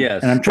gift guide.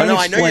 Yes. And I'm trying to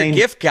explain. I know your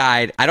gift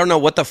guide. I don't know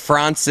what the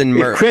France and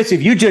myrrh. Chris,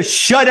 if you just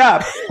shut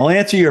up, I'll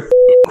answer your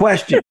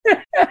question.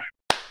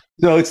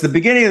 So it's the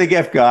beginning of the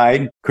gift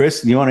guide.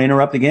 Chris, do you want to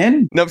interrupt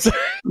again? Nope.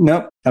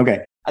 Nope.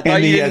 Okay. I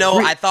thought you didn't know.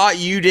 I thought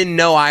you didn't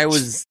know I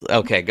was.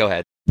 Okay, go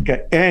ahead.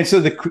 Okay. And so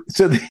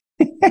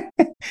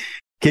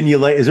can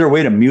you is there a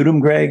way to mute him,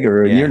 Greg?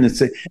 Or you're in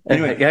the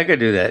anyway? I could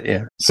do that.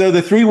 Yeah. So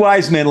the 3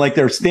 wise men,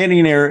 they're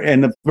standing there,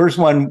 and the first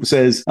one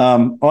says,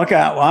 "Okay,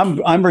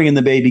 I'm bringing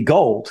the baby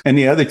gold," and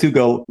the other 2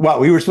 go, "Wow,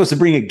 we were supposed to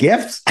bring a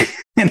gift?"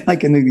 And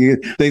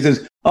they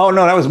says, "Oh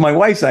no, that was my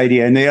wife's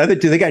idea." And the other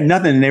 2, they got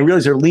nothing, and they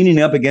realize they're leaning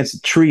up against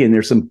a tree, and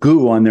there's some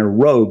goo on their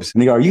robes.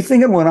 And they go, "Are you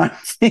thinking what I'm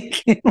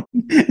thinking?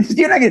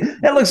 You're not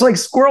that looks like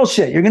squirrel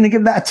shit. You're going to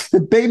give that to the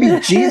baby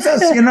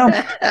Jesus?"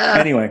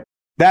 Anyway.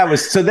 That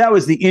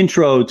was the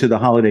intro to the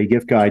holiday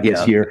gift guide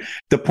this year.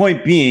 The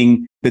point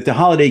being that the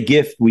holiday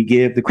gift we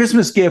give, the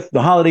Christmas gift,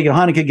 the holiday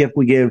Hanukkah gift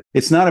we give,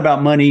 it's not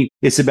about money.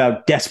 It's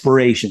about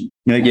desperation.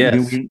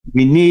 We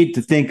need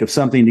to think of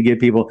something to give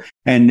people.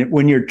 And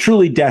when you're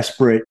truly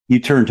desperate, you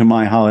turn to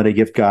my holiday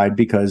gift guide,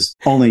 because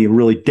only a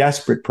really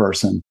desperate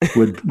person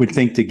would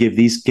think to give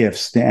these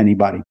gifts to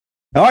anybody.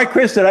 All right,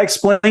 Chris, did I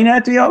explain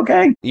that to you?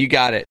 Okay. You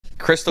got it.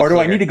 Crystal Or do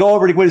clear. I need to go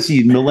over to, what is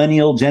he,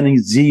 millennial, Gen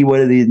Z?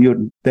 What are these?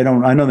 They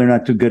don't, I know they're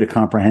not too good at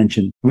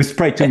comprehension. It was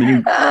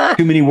probably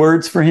too many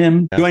words for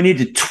him. Do I need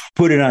to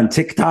put it on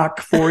TikTok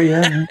for you?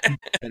 An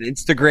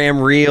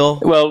Instagram reel.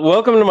 Well,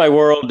 welcome to my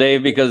world,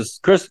 Dave, because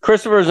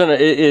Christopher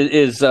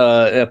is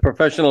a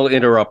professional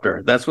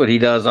interrupter. That's what he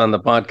does on the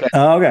podcast.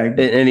 Oh,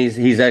 okay. And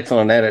he's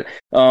excellent at it.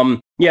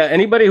 Yeah,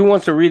 anybody who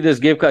wants to read this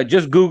gift guide,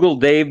 just Google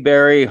Dave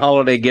Barry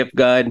Holiday Gift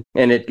Guide,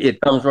 and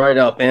it comes right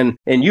up. And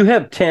you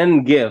have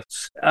 10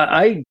 gifts.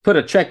 I put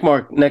a check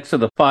mark next to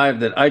the 5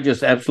 that I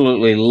just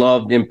absolutely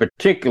loved in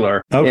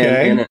particular.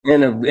 Okay.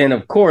 And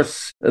of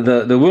course,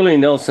 the Willie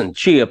Nelson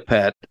Chia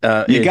Pet.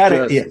 You got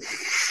it. Yeah.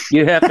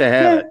 You have to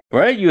have it,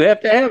 right? You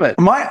have to have it.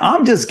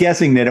 I'm just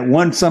guessing that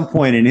at some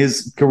point in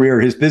his career,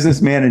 his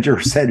business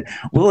manager said,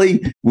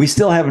 Willie, we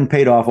still haven't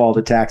paid off all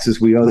the taxes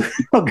we owe the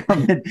federal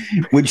government.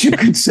 Would you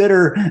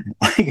consider,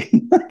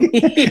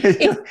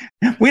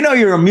 we know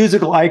you're a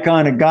musical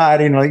icon of God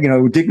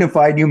and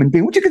dignified human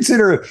being. Would you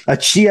consider a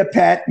chia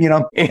pet?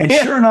 And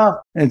sure enough,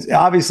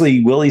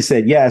 obviously Willie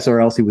said yes, or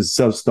else he was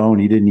so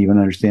stoned he didn't even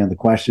understand the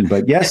question.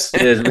 But yes,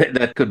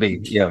 that could be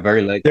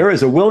very late. There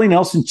is a Willie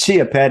Nelson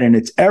chia pet, and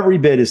it's every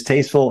bit as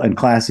tasteful and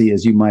classy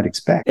as you might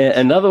expect.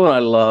 Another one I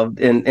loved,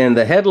 and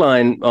the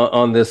headline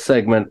on this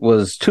segment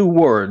was 2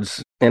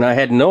 words, and I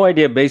had no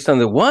idea based on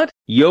the what?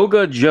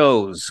 Yoga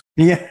Joes.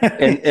 Yeah.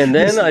 And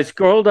then I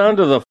scroll down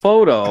to the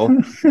photo,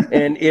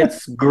 and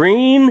it's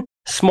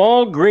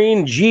small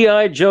green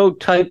G.I. Joe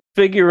type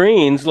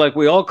figurines like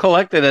we all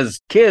collected as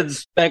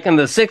kids back in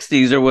the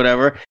 60s or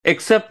whatever,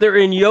 except they're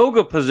in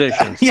yoga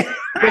positions. Yeah.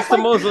 It's the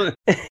most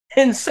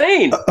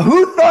insane.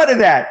 Who thought of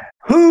that?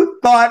 Who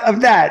thought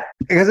of that?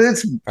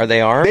 Because are they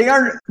armed? They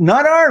are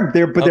not armed.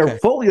 They're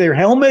fully, they're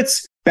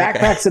helmets,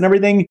 backpacks, and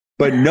everything,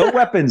 but no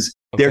weapons.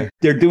 Okay.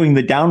 They're doing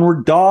the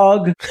downward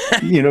dog.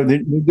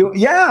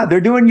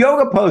 They're doing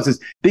yoga poses,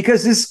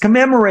 because this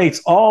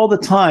commemorates all the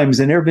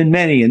times, and there have been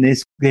many in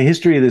the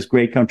history of this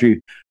great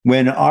country,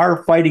 when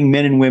our fighting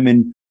men and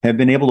women have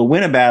been able to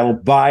win a battle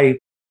by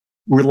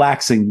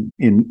relaxing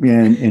in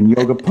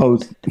yoga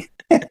pose.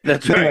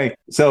 That's right.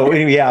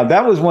 Anyway,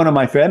 that was one of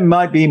my that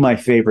might be my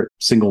favorite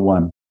single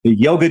one. The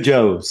Yoga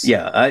Joes.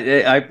 Yeah,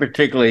 I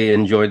particularly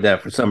enjoyed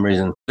that for some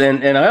reason.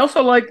 And I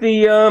also like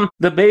the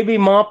baby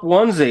mop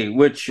onesie,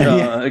 which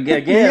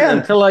again,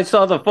 until I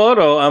saw the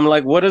photo, I'm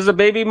like, what is a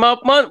baby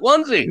mop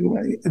onesie?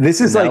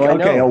 This is a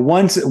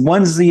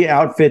onesie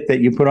outfit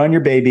that you put on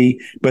your baby,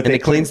 but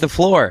it cleans the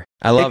floor.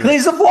 It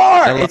cleans the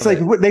floor. It's like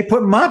they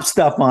put mop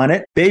stuff on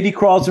it. Baby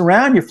crawls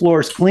around. Your floor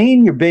is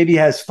clean. Your baby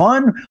has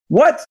fun.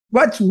 What's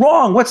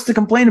wrong? What's to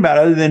complain about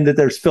other than that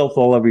there's filth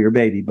all over your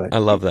baby? But I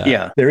love that.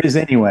 Yeah, there is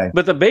anyway.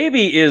 But the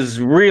baby is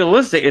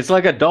realistic. It's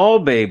like a doll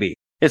baby.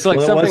 It's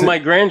like something my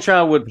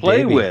grandchild would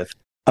play with.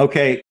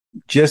 Okay.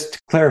 Just to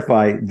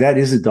clarify, that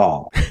is a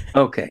doll.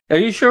 Okay. Are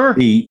you sure?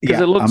 Because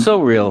it looks so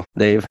real,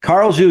 Dave.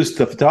 Carl Joost,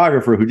 the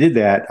photographer who did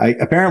that, I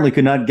apparently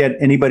could not get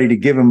anybody to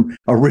give him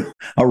a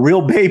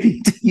real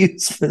baby to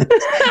use for this.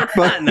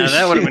 No,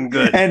 that would have been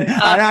good. And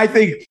I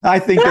think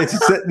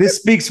this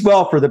speaks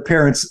well for the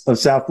parents of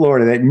South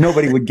Florida, that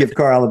nobody would give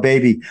Carl a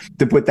baby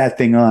to put that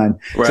thing on.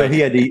 Right. So he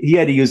had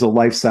to use a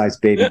life-size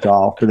baby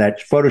doll for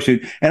that photo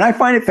shoot. And I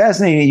find it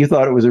fascinating that you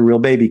thought it was a real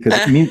baby, because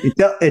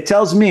it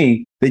tells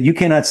me that you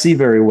cannot see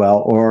very well,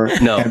 or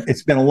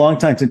it's been a long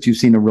time since you've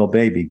seen a real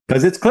baby,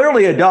 because it's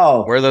clearly a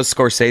doll. Wear those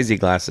Scorsese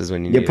glasses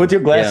when you put your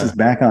glasses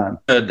back on.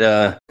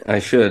 I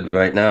should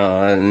right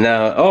now.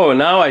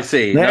 Now I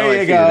see.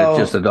 There you go. It's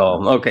just a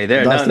doll. Okay,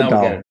 there.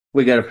 Now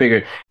we got to figure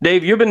it.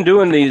 Dave, you've been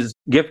doing these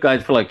gift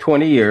guides for like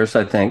 20 years,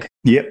 I think.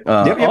 Yep.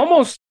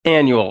 Almost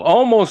annual.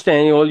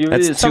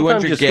 That's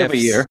 200 gifts a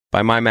year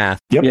by my math.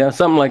 Yep. Yeah,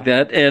 something like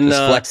that. And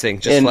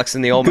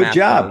flexing the old math. Good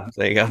job.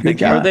 There you go. Good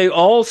job. Are they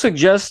all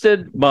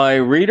suggested by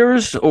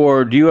readers,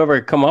 or do you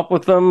ever come up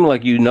with them?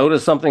 Like you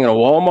notice something in a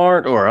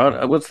Walmart,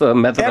 or what's the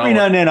methodology?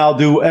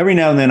 Every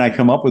now and then I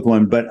come up with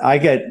one, but I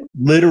get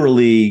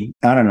literally,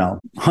 I don't know,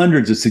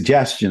 hundreds of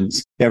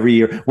suggestions every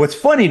year. What's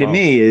funny to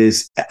me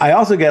is I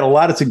also get a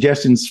lot of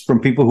suggestions from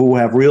people who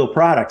have real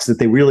products that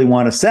they really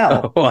want to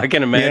sell. Oh, I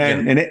can imagine.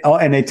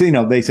 And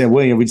they say,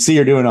 well, we'd see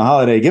you're doing a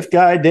holiday gift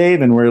guide,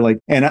 Dave, and we're like,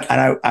 and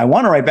I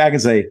want to write back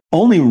and say,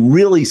 only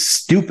really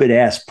stupid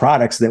ass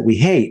products that we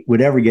hate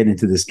would ever get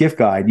into this gift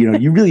guide.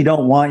 You really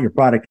don't want your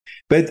product,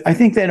 but I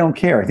think they don't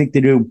care. I think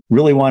they do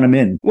really want them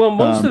in. Well,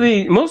 most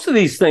of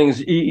these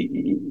things,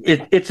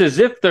 it's as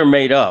if they're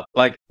made up.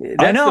 Like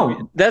I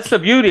know that's the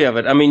beauty of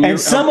it. I mean,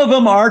 some of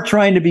them are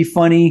trying to be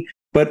funny,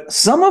 but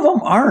some of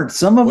them aren't.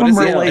 Some of them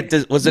are like,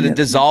 was it a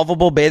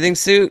dissolvable bathing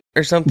suit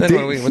or something?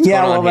 What's going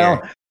on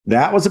here?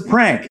 That was a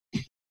prank.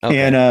 Okay.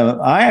 And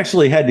I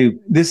actually had to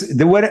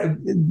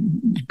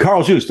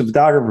Carl Juice, the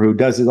photographer who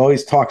does it,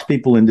 always talks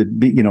people into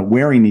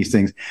wearing these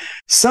things.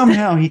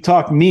 Somehow he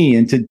talked me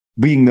into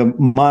being the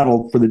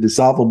model for the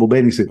dissolvable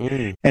bathing suit.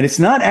 And it's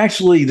not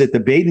actually that the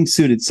bathing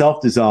suit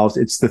itself dissolves,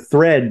 it's the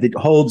thread that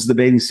holds the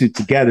bathing suit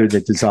together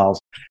that dissolves.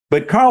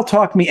 But Carl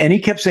talked me, and he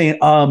kept saying,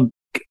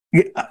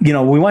 we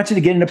want you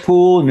to get in the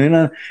pool. And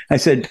then I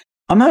said,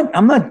 I'm not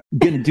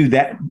going to do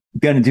that.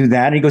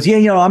 And he goes,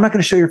 I'm not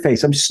going to show your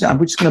face. I'm just going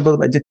to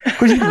build it. Of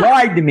course, he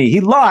lied to me. He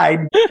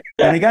lied.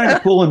 And I got in the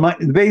pool, and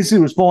the bathing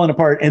suit was falling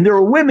apart. And there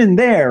were women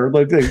there,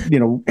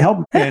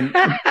 help. And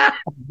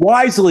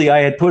wisely, I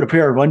had put a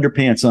pair of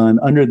underpants on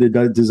under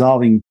the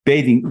dissolving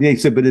bathing. They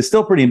said, but it's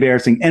still pretty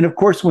embarrassing. And of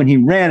course, when he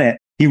ran it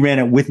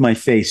with my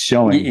face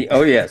showing.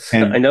 Oh, yes.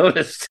 And I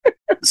noticed.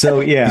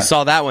 So, yeah. You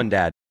saw that one,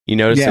 Dad. You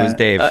noticed it was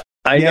Dave.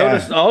 I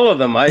noticed all of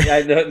them.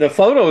 The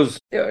photos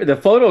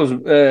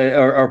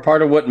are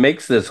part of what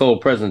makes this whole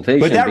presentation.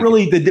 But that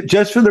really,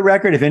 just for the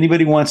record, if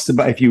anybody wants to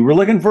buy, if you were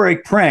looking for a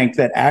prank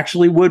that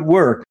actually would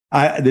work,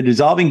 the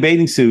dissolving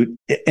bathing suit,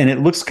 and it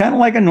looks kind of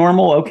like a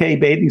normal,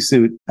 bathing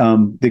suit.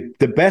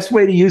 The best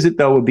way to use it,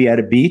 though, would be at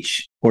a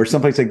beach or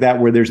someplace like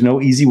that where there's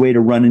no easy way to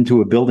run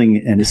into a building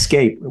and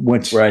escape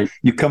once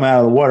you come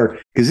out of the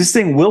water, because this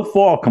thing will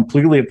fall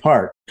completely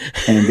apart,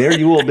 and there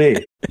you will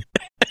be.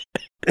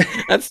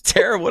 That's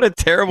terrible. What a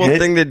terrible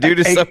thing to do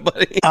to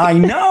somebody. I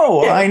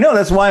know.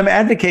 That's why I'm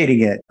advocating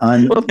it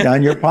on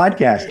your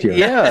podcast here.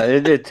 Yeah,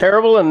 it's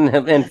terrible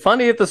and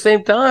funny at the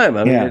same time.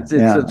 I mean, it's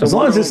as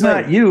long as it's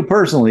not you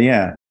personally.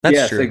 Yeah.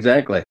 That's true.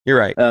 Exactly. You're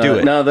right. Do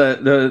it. Now,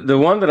 the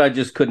one that I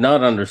just could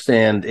not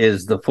understand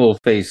is the full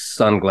face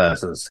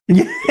sunglasses.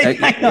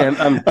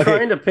 I'm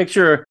trying to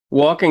picture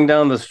walking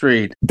down the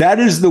street. That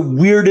is the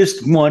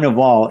weirdest one of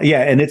all.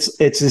 Yeah, and it's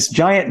this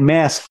giant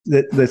mask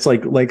that's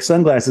like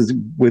sunglasses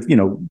with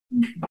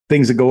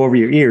things that go over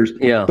your ears.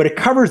 Yeah, but it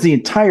covers the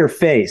entire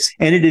face,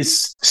 and it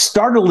is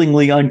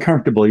startlingly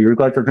uncomfortable. You're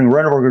like you're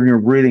right over when you're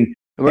breathing.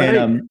 Right.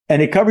 And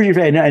it covers your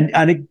face. And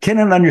I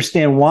cannot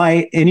understand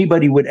why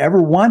anybody would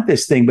ever want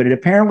this thing, but it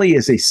apparently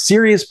is a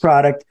serious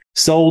product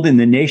sold in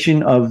the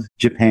nation of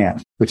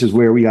Japan, which is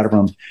where we got it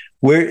from.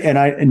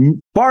 And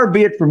far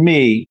be it from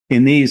me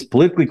in these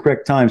politically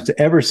correct times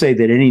to ever say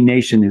that any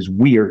nation is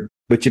weird,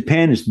 but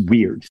Japan is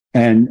weird.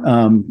 And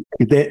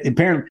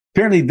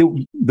apparently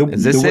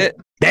is this it?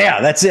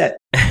 Yeah, that's it.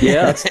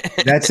 Yeah,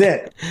 that's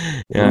it.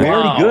 Yeah.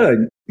 Very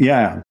good.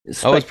 Yeah,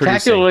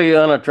 spectacularly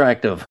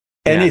unattractive.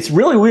 And it's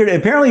really weird.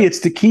 Apparently, it's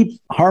to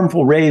keep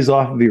harmful rays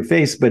off of your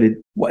face, but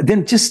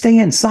then just stay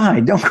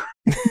inside. Don't.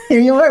 Why do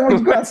you want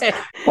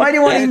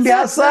to even be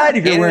outside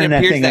if you're wearing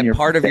that thing? That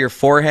part of your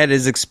forehead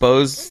is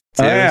exposed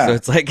too, so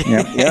it's like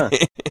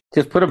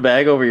just put a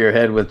bag over your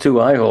head with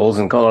 2 eye holes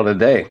and call it a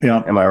day.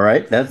 Yeah, am I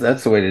right?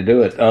 That's the way to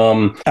do it.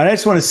 And I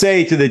just want to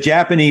say to the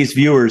Japanese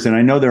viewers, and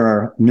I know there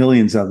are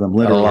millions of them,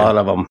 literally a lot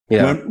of them.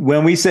 Yeah,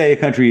 when we say a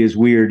country is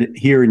weird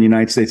here in the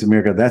United States of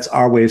America, that's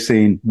our way of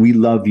saying we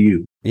love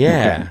you.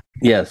 Yeah. Okay.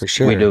 Yes, for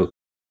sure. We do.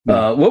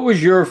 What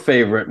was your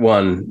favorite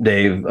one,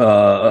 Dave?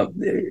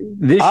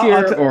 This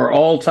year or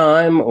all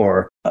time?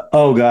 Or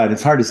oh God,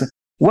 it's hard to say.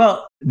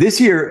 Well,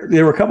 this year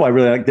there were a couple I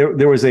really liked.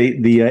 There was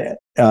the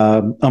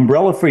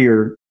umbrella for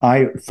your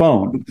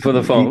iPhone. For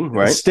the phone,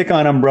 right?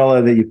 Stick-on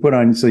umbrella that you put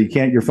on so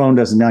your phone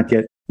does not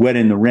get wet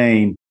in the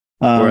rain.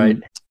 Right.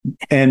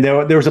 And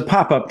there was a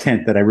pop-up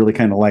tent that I really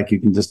kind of like.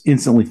 You can just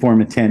instantly form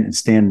a tent and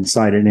stand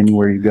inside it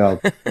anywhere you go.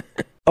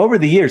 Over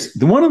the years,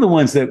 one of the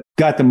ones that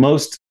got the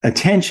most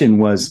attention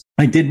was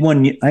I did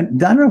one. I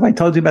don't know if I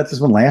told you about this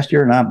one last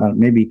year or not, but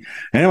maybe.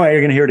 Anyway,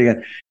 you're going to hear it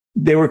again.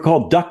 They were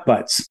called duck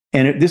butts.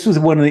 And this was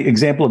one of the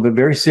example of a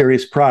very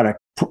serious product.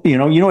 You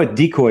know what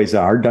decoys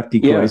are, duck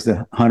decoys,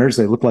 the hunters,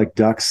 they look like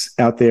ducks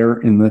out there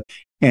and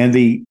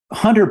the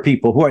hunter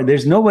people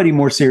there's nobody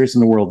more serious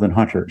in the world than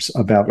hunters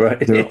about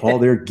all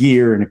their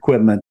gear and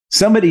equipment.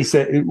 Somebody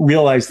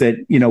realized that,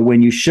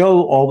 when you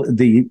show all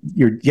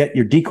your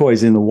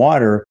decoys in the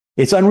water,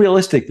 it's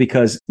unrealistic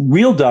because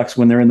real ducks,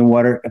 when they're in the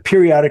water,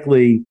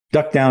 periodically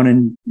duck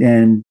down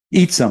and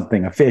eat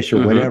something, a fish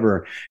or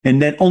whatever,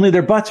 and then only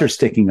their butts are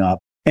sticking up.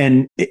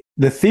 And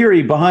the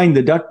theory behind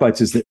the duck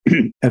butts is that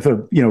if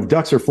real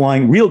ducks are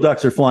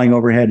flying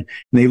overhead, and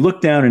they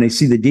look down and they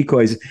see the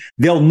decoys,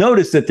 they'll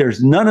notice that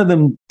there's none of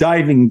them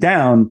diving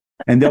down,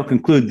 and they'll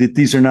conclude that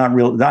these are not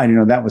real.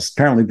 That was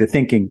apparently the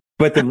thinking.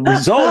 But the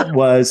result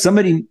was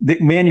somebody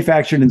that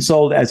manufactured and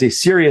sold as a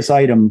serious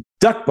item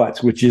duck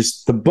butts, which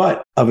is the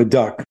butt of a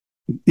duck.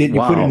 You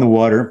put it in the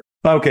water.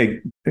 Okay,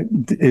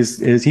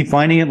 is he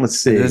finding it? Let's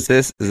see. Is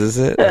this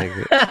it?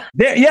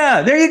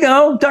 There you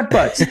go. Duck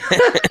butts.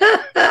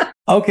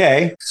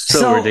 Okay.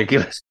 So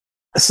ridiculous.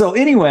 So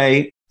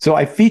anyway,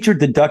 I featured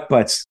the duck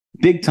butts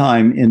big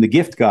time in the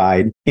gift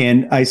guide.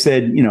 And I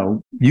said,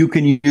 you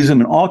can use them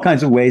in all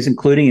kinds of ways,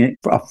 including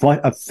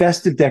a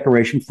festive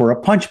decoration for a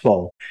punch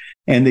bowl.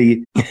 And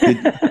the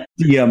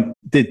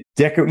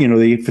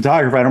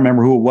photographer, I don't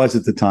remember who it was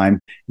at the time,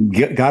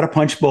 got a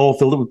punch bowl,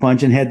 filled it with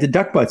punch, and had the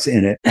duck butts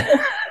in it.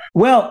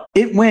 Well,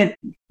 it went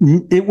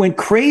it went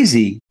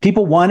crazy.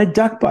 People wanted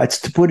duck butts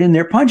to put in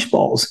their punch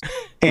bowls.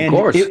 And of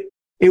course.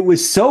 It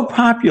was so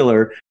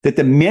popular that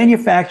the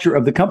manufacturer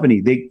of the company,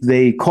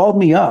 they called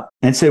me up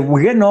and said,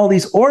 we're getting all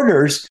these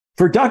orders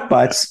for duck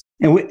butts.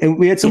 And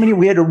we had so many,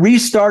 we had to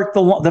restart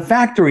the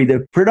factory,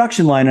 the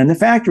production line on the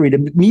factory to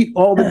meet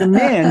all the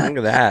demand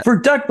for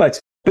duck butts.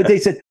 But they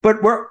said,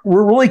 but we're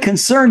really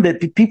concerned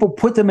that people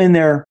put them in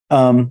their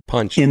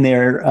punch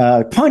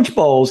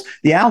bowls.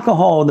 The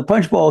alcohol in the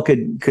punch bowl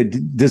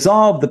could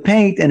dissolve the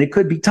paint, and it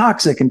could be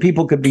toxic, and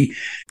people could be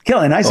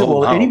killed. And I said,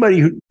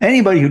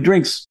 anybody who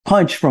drinks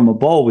punch from a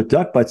bowl with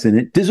duck butts in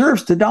it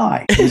deserves to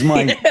die. Is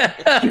my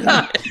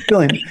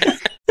feeling.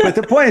 But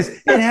the point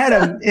is, it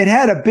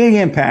had a big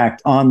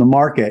impact on the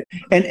market,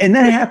 and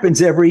that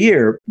happens every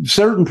year.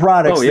 Certain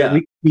products that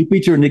we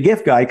feature in the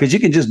gift guide, because you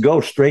can just go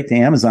straight to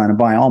Amazon and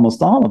buy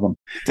almost all of them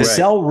to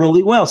sell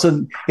really well.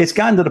 So it's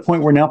gotten to the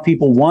point where now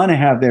people want to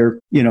have their,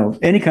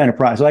 any kind of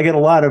product. So I get a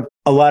lot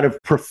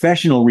of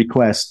professional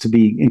requests to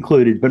be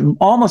included, but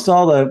almost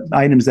all the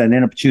items that I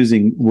end up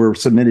choosing were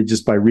submitted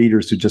just by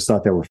readers who just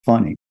thought they were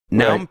funny.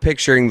 Now I'm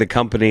picturing the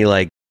company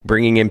like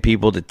bringing in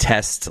people to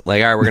test,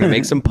 like, all right, we're going to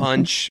make some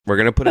punch. We're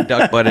going to put a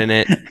duck butt in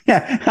it.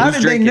 How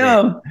did they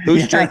know?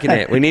 Who's drinking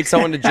it? We need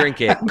someone to drink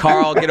it.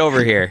 Carl, get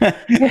over here.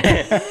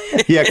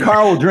 Yeah,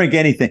 Carl will drink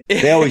anything.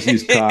 They always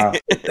use Carl.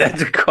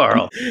 That's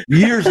Carl.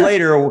 Years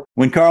later,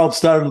 when Carl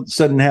started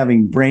suddenly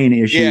having brain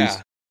issues,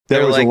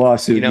 there was a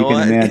lawsuit, you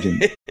can imagine.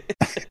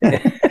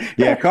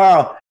 Yeah,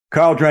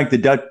 Carl drank the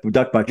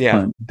duck butt.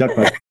 Yeah. Duck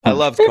butt. I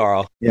loved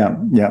Carl. Yeah.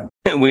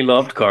 We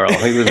loved Carl.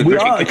 He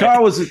was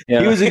Carl was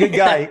he was a good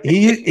guy.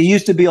 He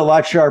used to be a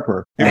lot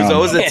sharper. He was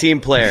always a team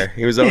player.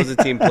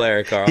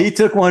 Carl. He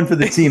took one for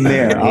the team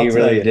there. He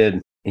really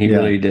did. He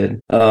really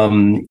did.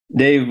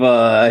 Dave,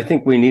 I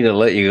think we need to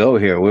let you go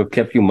here. We've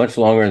kept you much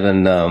longer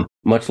than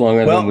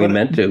we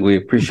meant to. We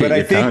appreciate it. But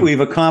I think we've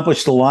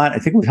accomplished a lot. I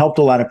think we've helped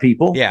a lot of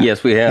people. Yeah.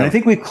 Yes, we have. And I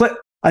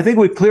think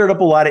we've cleared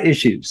up a lot of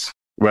issues.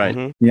 Right.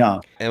 Mm-hmm. Yeah.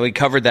 And we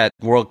covered that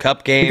World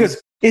Cup game.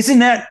 Because isn't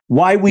that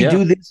why we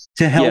do this?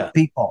 To help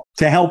people.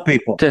 And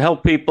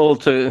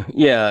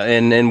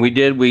we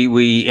did.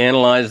 We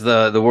analyzed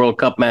the World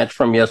Cup match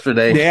from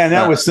yesterday. Yeah, and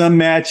that was some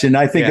match. And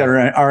I think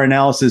our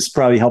analysis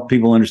probably helped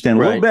people understand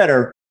a little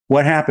better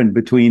what happened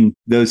between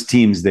those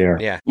teams there.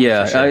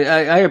 Yeah. Sure.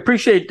 I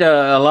appreciate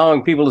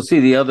allowing people to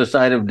see the other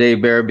side of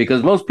Dave Barry,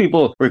 because most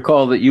people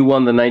recall that you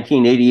won the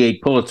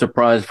 1988 Pulitzer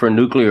Prize for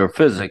nuclear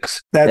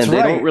physics. That's and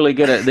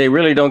they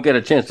really don't get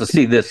a chance to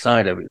see this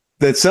side of it.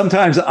 That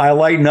sometimes I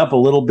lighten up a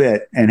little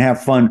bit and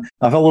have fun.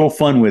 I've a little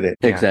fun with it.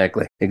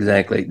 Exactly.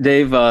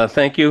 Dave,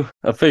 thank you.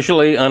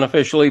 Officially,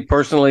 unofficially,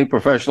 personally,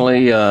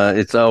 professionally.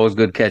 It's always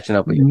good catching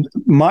up with you.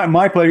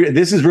 My pleasure.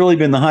 This has really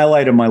been the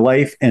highlight of my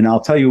life. And I'll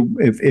tell you,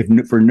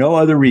 if for no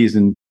other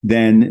reason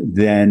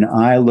than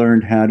I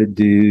learned how to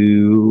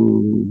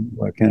do,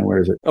 where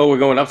is it? Oh, we're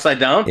going upside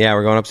down? Yeah,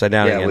 we're going upside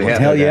down again.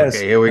 Hell yes.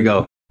 Okay, here we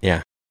go.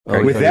 Yeah.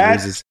 With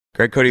that,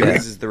 Greg Cote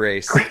loses the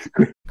race.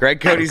 Greg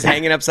Cote's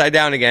hanging upside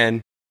down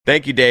again.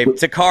 Thank you, Dave.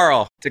 To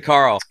Carl.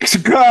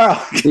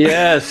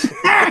 Yes.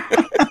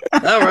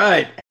 All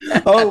right.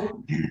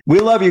 Oh,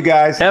 we love you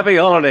guys. Happy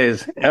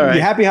holidays. All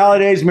right. Happy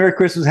holidays. Merry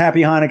Christmas.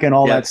 Happy Hanukkah and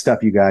all that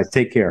stuff, you guys.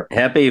 Take care.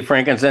 Happy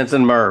frankincense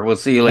and myrrh. We'll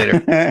see you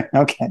later.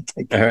 Okay.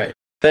 Take care. All right.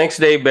 Thanks,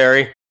 Dave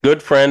Barry.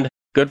 Good friend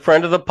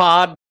of the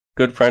pod.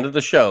 Good friend of the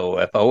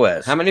show,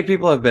 FOS. How many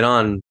people have been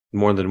on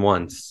more than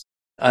once?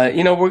 We're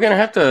going to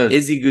have to...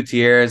 Izzy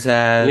Gutierrez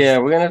has. Yeah,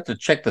 we're going to have to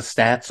check the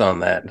stats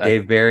on that.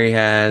 Dave Barry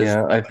has.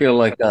 Yeah, I feel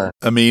like...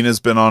 Amin has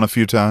been on a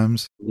few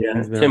times.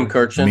 Yeah, Tim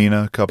Kirchin.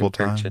 Mina a couple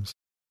times.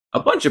 A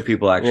bunch of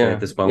people, actually,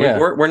 at this point. Yeah.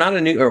 We're not a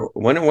new... Or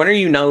when are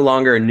you no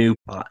longer a new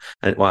pod?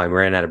 Well, I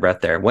ran out of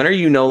breath there. When are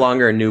you no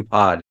longer a new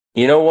pod?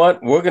 You know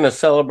what? We're going to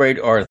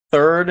celebrate our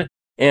 3rd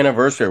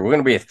anniversary. We're going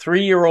to be a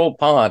 3-year-old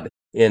pod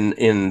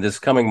in this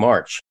coming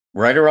March,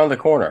 right around the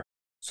corner.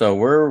 So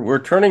we're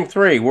turning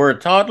 3. We're a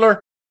toddler.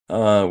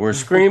 We're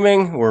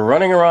screaming. We're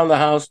running around the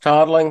house,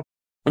 toddling.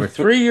 We're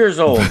 3 years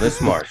old this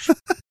March.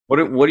 What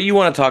do you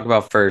want to talk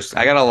about first?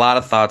 I got a lot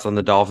of thoughts on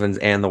the Dolphins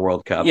and the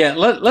World Cup. Yeah,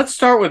 let's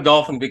start with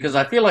Dolphins, because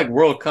I feel like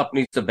World Cup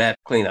needs a bad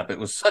cleanup. It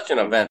was such an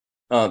event.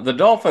 The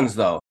Dolphins,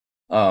 though,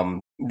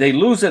 they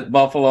lose at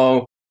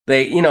Buffalo.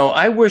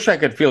 I wish I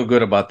could feel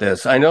good about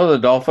this. I know the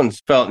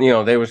Dolphins felt,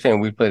 they were saying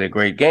we played a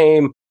great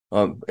game,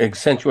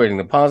 accentuating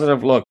the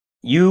positive. Look,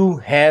 you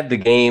had the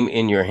game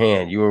in your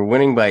hand. You were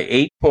winning by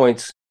 8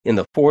 points in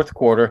the 4th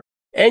quarter,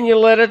 and you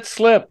let it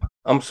slip.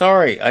 I'm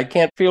sorry. I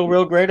can't feel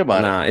real great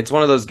about it. It's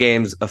one of those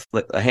games,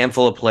 a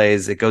handful of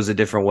plays, it goes a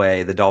different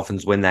way. The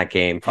Dolphins win that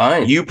game.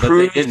 Fine. You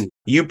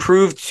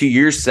proved to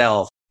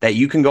yourself that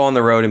you can go on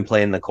the road and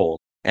play in the cold.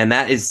 And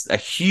that is a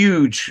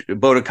huge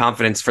vote of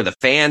confidence for the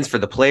fans, for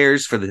the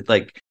players,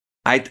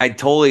 I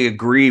totally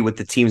agree with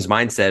the team's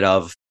mindset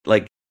of,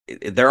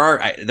 there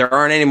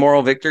aren't any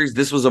moral victories.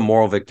 This was a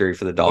moral victory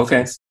for the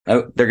Dolphins.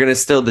 Okay. They're going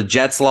to the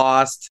Jets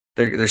lost.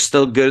 They're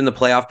still good in the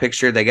playoff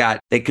picture.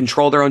 They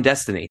control their own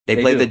destiny.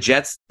 They play the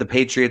Jets, the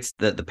Patriots,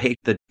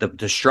 the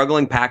the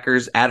struggling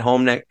Packers at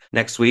home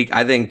next week.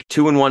 I think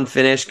 2-1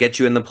 finish get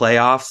you in the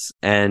playoffs,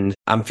 and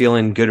I'm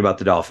feeling good about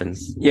the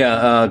Dolphins.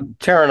 Yeah,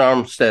 Taron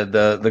Armstead,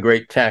 the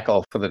great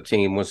tackle for the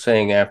team, was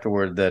saying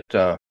afterward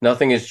that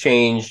nothing has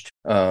changed.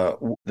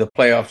 The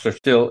playoffs are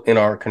still in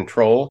our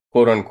control,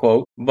 quote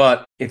unquote.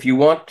 But if you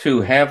want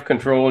to have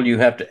control, you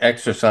have to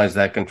exercise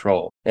that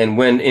control. And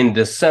when in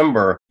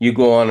December you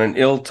go on an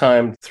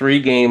ill-timed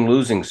 3-game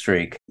losing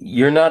streak,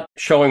 you're not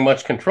showing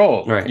much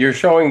control. Right. You're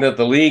showing that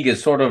the league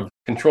is sort of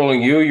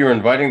controlling you. You're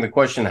inviting the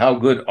question, how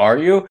good are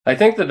you? I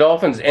think the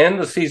Dolphins end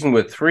the season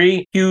with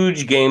 3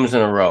 huge games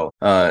in a row.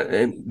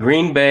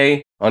 Green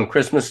Bay on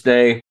Christmas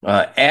Day,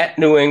 at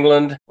New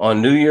England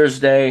on New Year's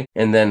Day,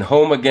 and then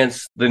home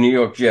against the New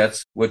York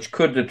Jets, which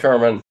could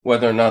determine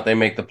whether or not they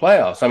make the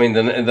playoffs. I mean,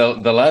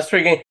 the last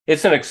 3 games,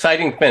 it's an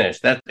exciting finish.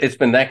 It's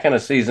been that kind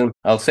of season.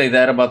 I'll say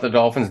that about the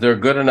Dolphins. They're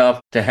good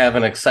enough to have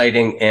an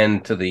exciting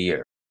end to the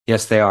year.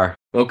 Yes, they are.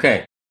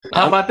 Okay.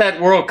 How about that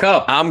World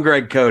Cup? I'm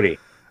Greg Cote.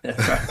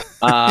 That's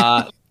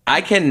right.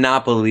 I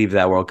cannot believe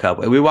that World Cup.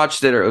 We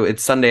watched it.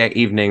 It's Sunday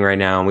evening right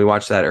now, and we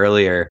watched that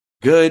earlier.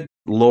 Good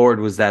Lord,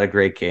 was that a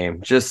great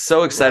game. Just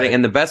so exciting. Right.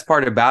 And the best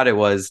part about it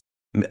was,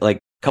 like, a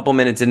couple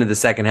minutes into the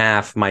second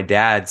half, my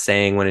dad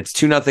saying, when it's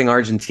 2-0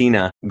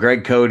 Argentina,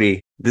 Greg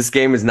Cote, this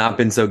game has not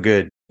been so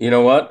good. You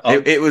know what?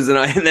 It was,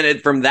 and then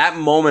from that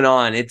moment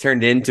on, it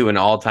turned into an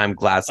all-time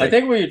classic. I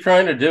think what you're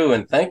trying to do,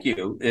 and thank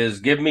you, is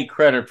give me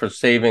credit for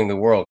saving the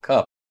World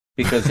Cup.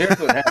 Because here's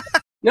what happened.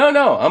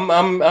 No,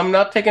 I'm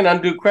not taking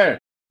undue credit.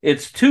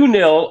 It's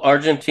 2-0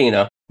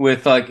 Argentina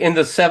with, like, in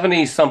the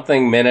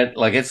 70-something minute,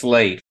 like, it's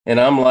late. And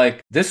I'm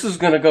like, this is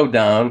going to go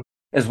down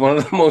as one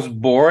of the most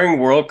boring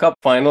World Cup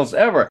finals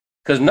ever.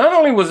 Because not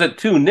only was it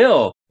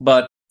 2-0,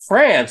 but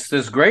France,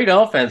 this great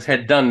offense,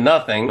 had done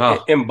nothing.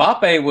 Oh.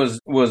 Mbappe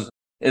was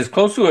as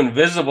close to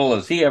invisible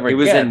as he ever gets.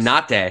 He was in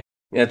Nate.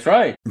 That's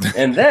right.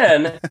 And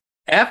then,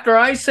 after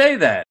I say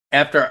that,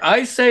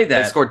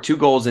 they scored 2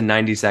 goals in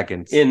 90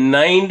 seconds. In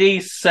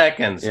 90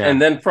 seconds. Yeah.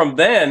 And then from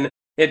then,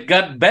 it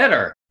got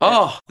better.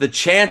 Oh, the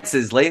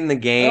chances late in the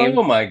game.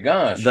 Oh, my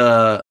gosh.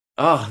 The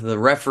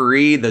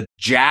referee, the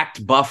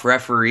jacked buff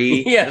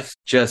referee. Yes.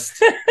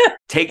 Just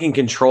taking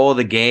control of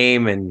the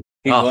game. And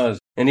he was.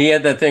 And he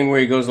had that thing where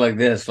he goes like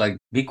this, like,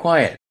 be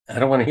quiet. I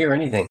don't want to hear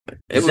anything.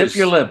 Zip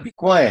your lip. Be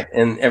quiet.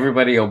 And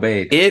everybody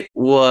obeyed. It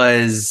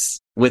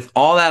was, with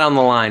all that on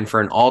the line for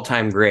an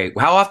all-time great.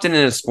 How often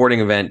in a sporting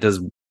event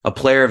does a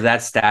player of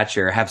that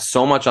stature have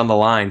so much on the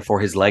line for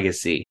his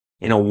legacy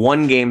in a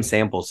 1-game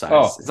sample size?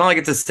 Oh. It's not like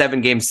it's a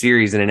 7-game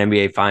series in an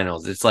NBA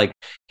Finals. It's like,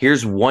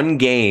 here's 1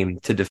 game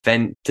to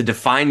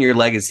define your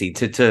legacy.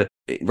 To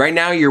right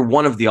now, you're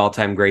one of the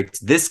all-time greats.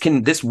 This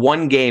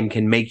 1 game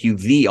can make you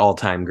the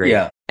all-time great.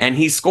 Yeah. And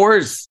he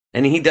scores,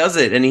 and he does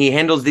it, and he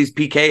handles these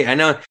PK. I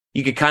know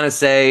you could kind of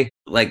say,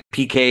 like,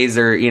 PKs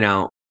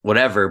are,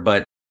 whatever,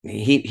 but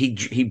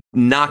he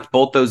knocked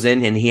both those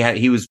in, and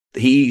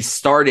he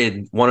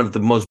started one of the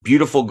most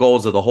beautiful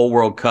goals of the whole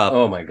World Cup.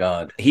 Oh my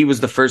God! He was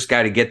the first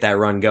guy to get that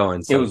run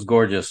going. So. It was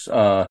gorgeous.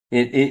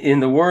 In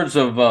the words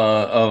of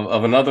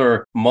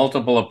another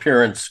multiple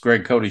appearance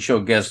Greg Cote Show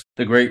guest,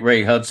 the great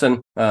Ray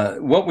Hudson,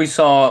 what we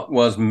saw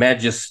was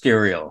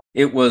magisterial.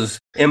 It was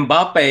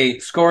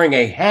Mbappe scoring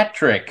a hat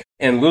trick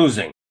and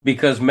losing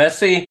because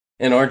Messi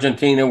and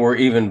Argentina were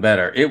even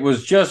better. It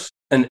was just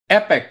an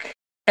epic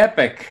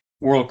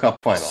World Cup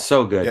final.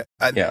 So good.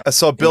 Yeah, I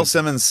saw Bill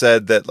Simmons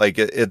said that, like,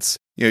 it's,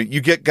 you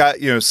get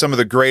some of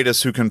the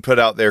greatest who can put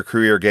out their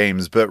career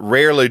games, but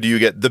rarely do you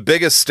get the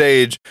biggest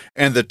stage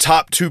and the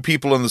top 2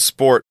 people in the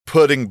sport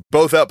putting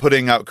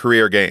out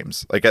career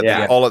games, like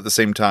all at the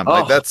same time.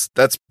 Like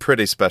that's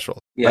pretty special.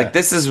 Yeah. Like,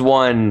 this is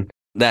one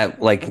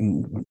that, like,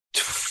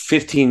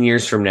 15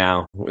 years from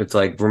now, it's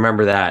like,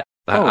 remember that.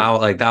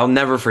 I'll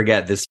never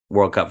forget this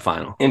World Cup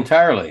final.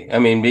 Entirely. I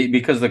mean,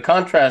 because the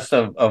contrast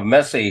of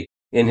Messi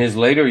in his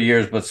later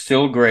years, but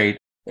still great,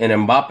 and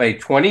Mbappe,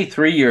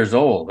 23 years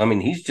old. I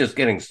mean, he's just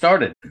getting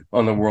started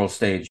on the world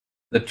stage.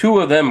 The 2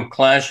 of them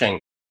clashing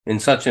in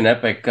such an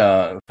epic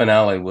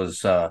finale was...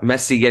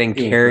 Messi getting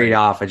carried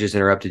off. I just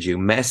interrupted you.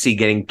 Messi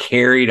getting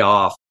carried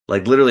off,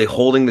 like, literally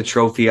holding the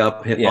trophy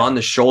up on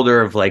the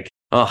shoulder of, like,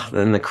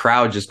 and the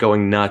crowd just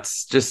going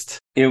nuts.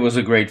 It was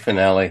a great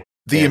finale.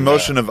 The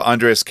emotion of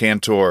Andres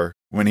Cantor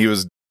when he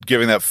was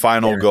giving that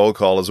final goal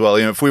call as well.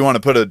 If we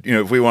want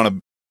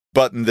to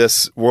button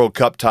this World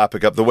Cup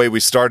topic up the way we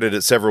started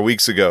it several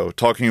weeks ago,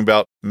 talking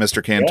about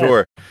Mr.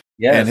 Cantor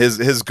and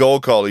his goal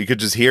call, you could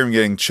just hear him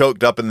getting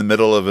choked up in the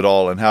middle of it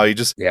all, and how he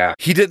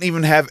didn't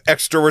even have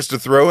extra words to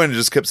throw in, and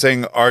just kept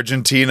saying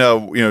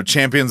Argentina,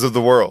 champions of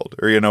the world,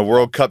 or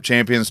World Cup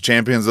champions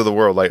of the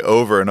world, like,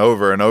 over and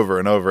over and over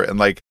and over, and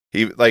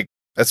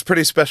that's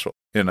pretty special,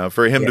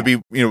 for him to be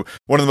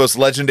one of the most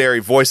legendary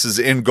voices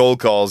in goal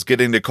calls,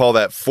 getting to call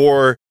that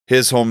for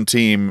his home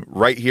team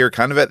right here,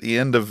 kind of at the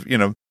end of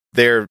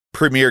their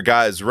premier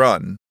guys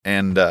run,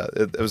 and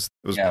it was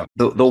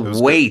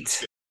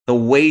the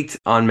weight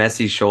on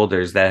Messi's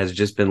shoulders that has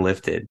just been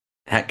lifted.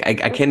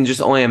 I can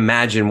just only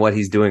imagine what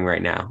he's doing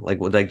right now.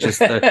 Like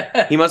just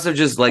he must have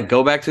just like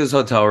go back to his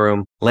hotel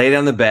room, lay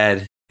down the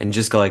bed, and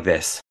just go like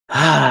this.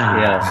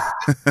 Yeah.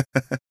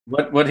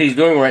 What he's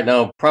doing right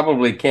now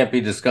probably can't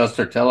be discussed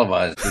or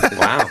televised.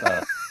 Wow.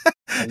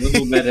 A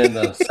little bit in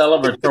the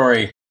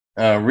celebratory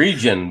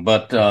region,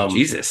 but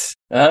Jesus.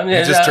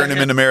 You just turned him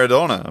into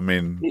Maradona. I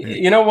mean,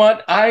 you know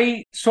what?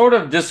 I sort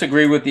of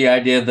disagree with the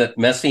idea that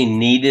Messi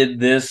needed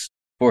this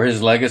for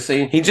his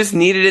legacy. He just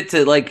needed it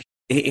to like.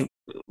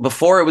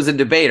 Before it was a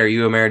debate. Are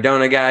you a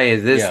Maradona guy?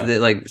 Is this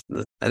like?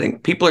 I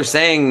think people are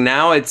saying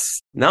now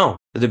it's no.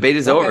 The debate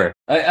is over.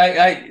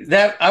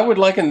 I would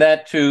liken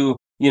that to,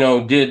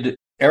 did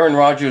Aaron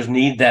Rodgers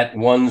need that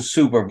one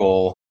Super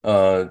Bowl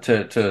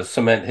to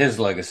cement his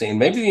legacy? And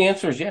maybe the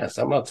answer is yes.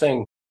 I'm not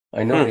saying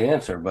I know the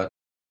answer, but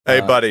hey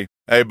buddy,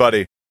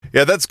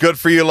 yeah, that's good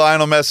for you,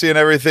 Lionel Messi and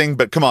everything.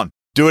 But come on,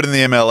 do it in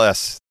the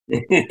MLS.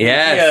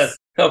 Yes.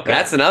 Okay.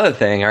 That's another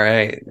thing. All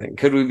right,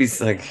 could we be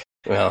like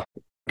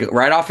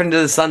right off into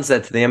the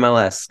sunset to the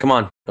MLS? Come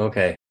on.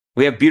 Okay.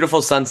 We have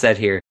beautiful sunsets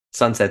here.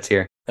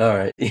 All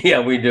right.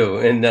 Yeah, we do.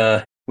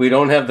 And we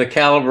don't have the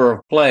caliber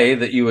of play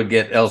that you would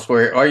get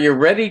elsewhere. Are you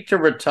ready to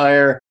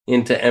retire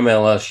into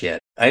MLS yet?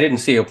 I didn't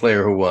see a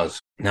player who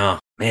was. No,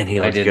 man, he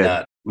looks I did good.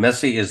 not.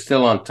 Messi is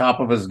still on top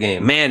of his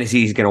game. Man, is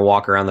he's going to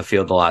walk around the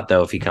field a lot,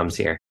 though, if he comes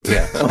here.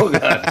 Yeah. Oh,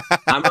 God.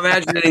 I'm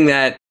imagining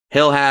that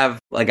he'll have,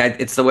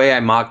 it's the way I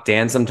mock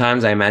Dan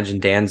sometimes. I imagine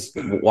Dan's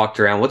walked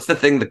around. What's the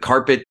thing, the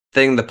carpet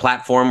thing, the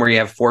platform where you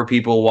have four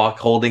people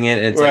holding it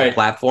and it's like a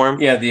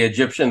platform? Yeah, the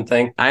Egyptian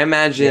thing. I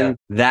imagine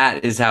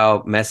that is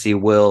how Messi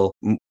will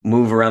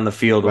move around the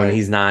field when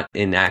he's not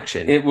in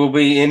action. It will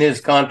be in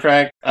his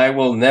contract. I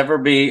will never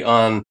be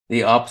on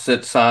the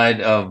opposite side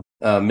of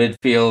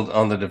midfield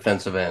on the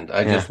defensive end.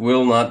 I just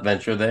will not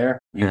venture there.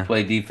 You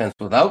play defense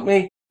without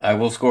me, I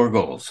will score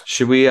goals.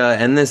 Should we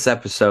end this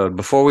episode?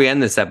 Before we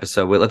end this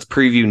episode, let's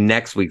preview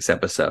next week's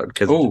episode.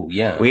 Because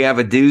we have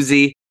a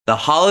doozy. The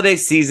holiday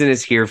season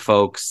is here,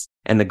 folks,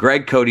 and the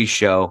Greg Cote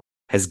Show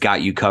has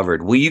got you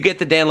covered. Will you get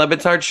the Dan Le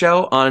Batard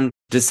Show on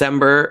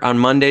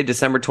Monday,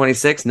 December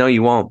 26th? No,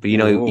 you won't. But you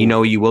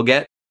know you will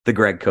get? The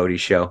Greg Cote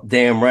Show.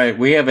 Damn right.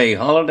 We have a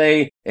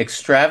holiday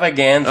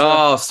extravaganza.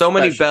 Oh, so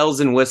many bells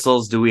and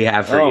whistles do we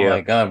have for you. Oh,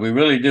 my God. We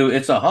really do.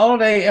 It's a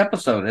holiday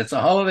episode. It's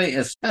a holiday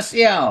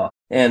especial.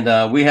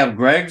 And we have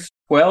Greg's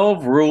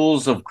 12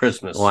 Rules of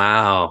Christmas.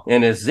 Wow.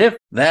 And as if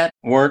that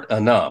weren't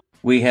enough,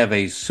 we have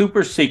a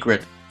super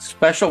secret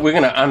special. We're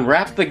going to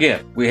unwrap the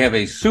gift. We have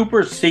a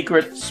super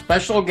secret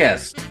special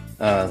guest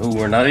who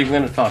we're not even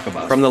going to talk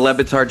about. From the Le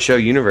Batard Show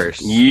universe.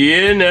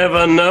 You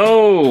never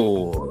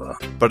know.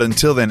 But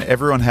until then,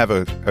 everyone have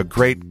a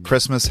great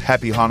Christmas,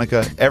 happy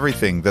Hanukkah,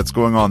 everything that's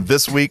going on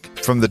this week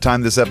from the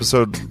time this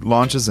episode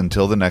launches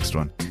until the next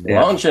one.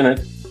 Yeah. Launching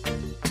it.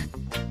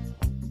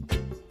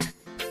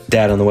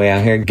 Dad, on the way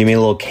out here, give me a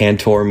little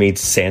Cantor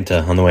meets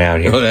Santa on the way out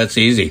here. Oh, that's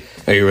easy.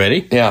 Are you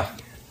ready? Yeah.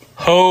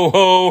 Ho,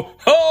 ho,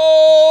 ho!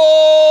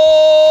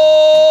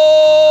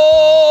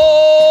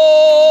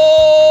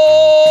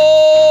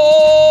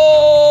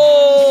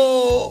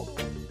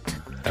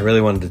 I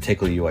really wanted to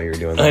tickle you while you were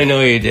doing that. I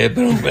know you did,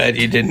 but I'm glad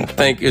you didn't.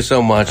 Thank you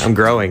so much. I'm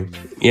growing.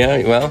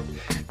 Yeah, well,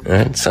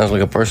 that sounds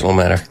like a personal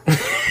matter.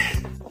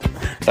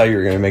 Thought you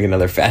were going to make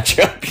another fat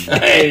joke.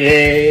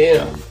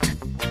 Yeah.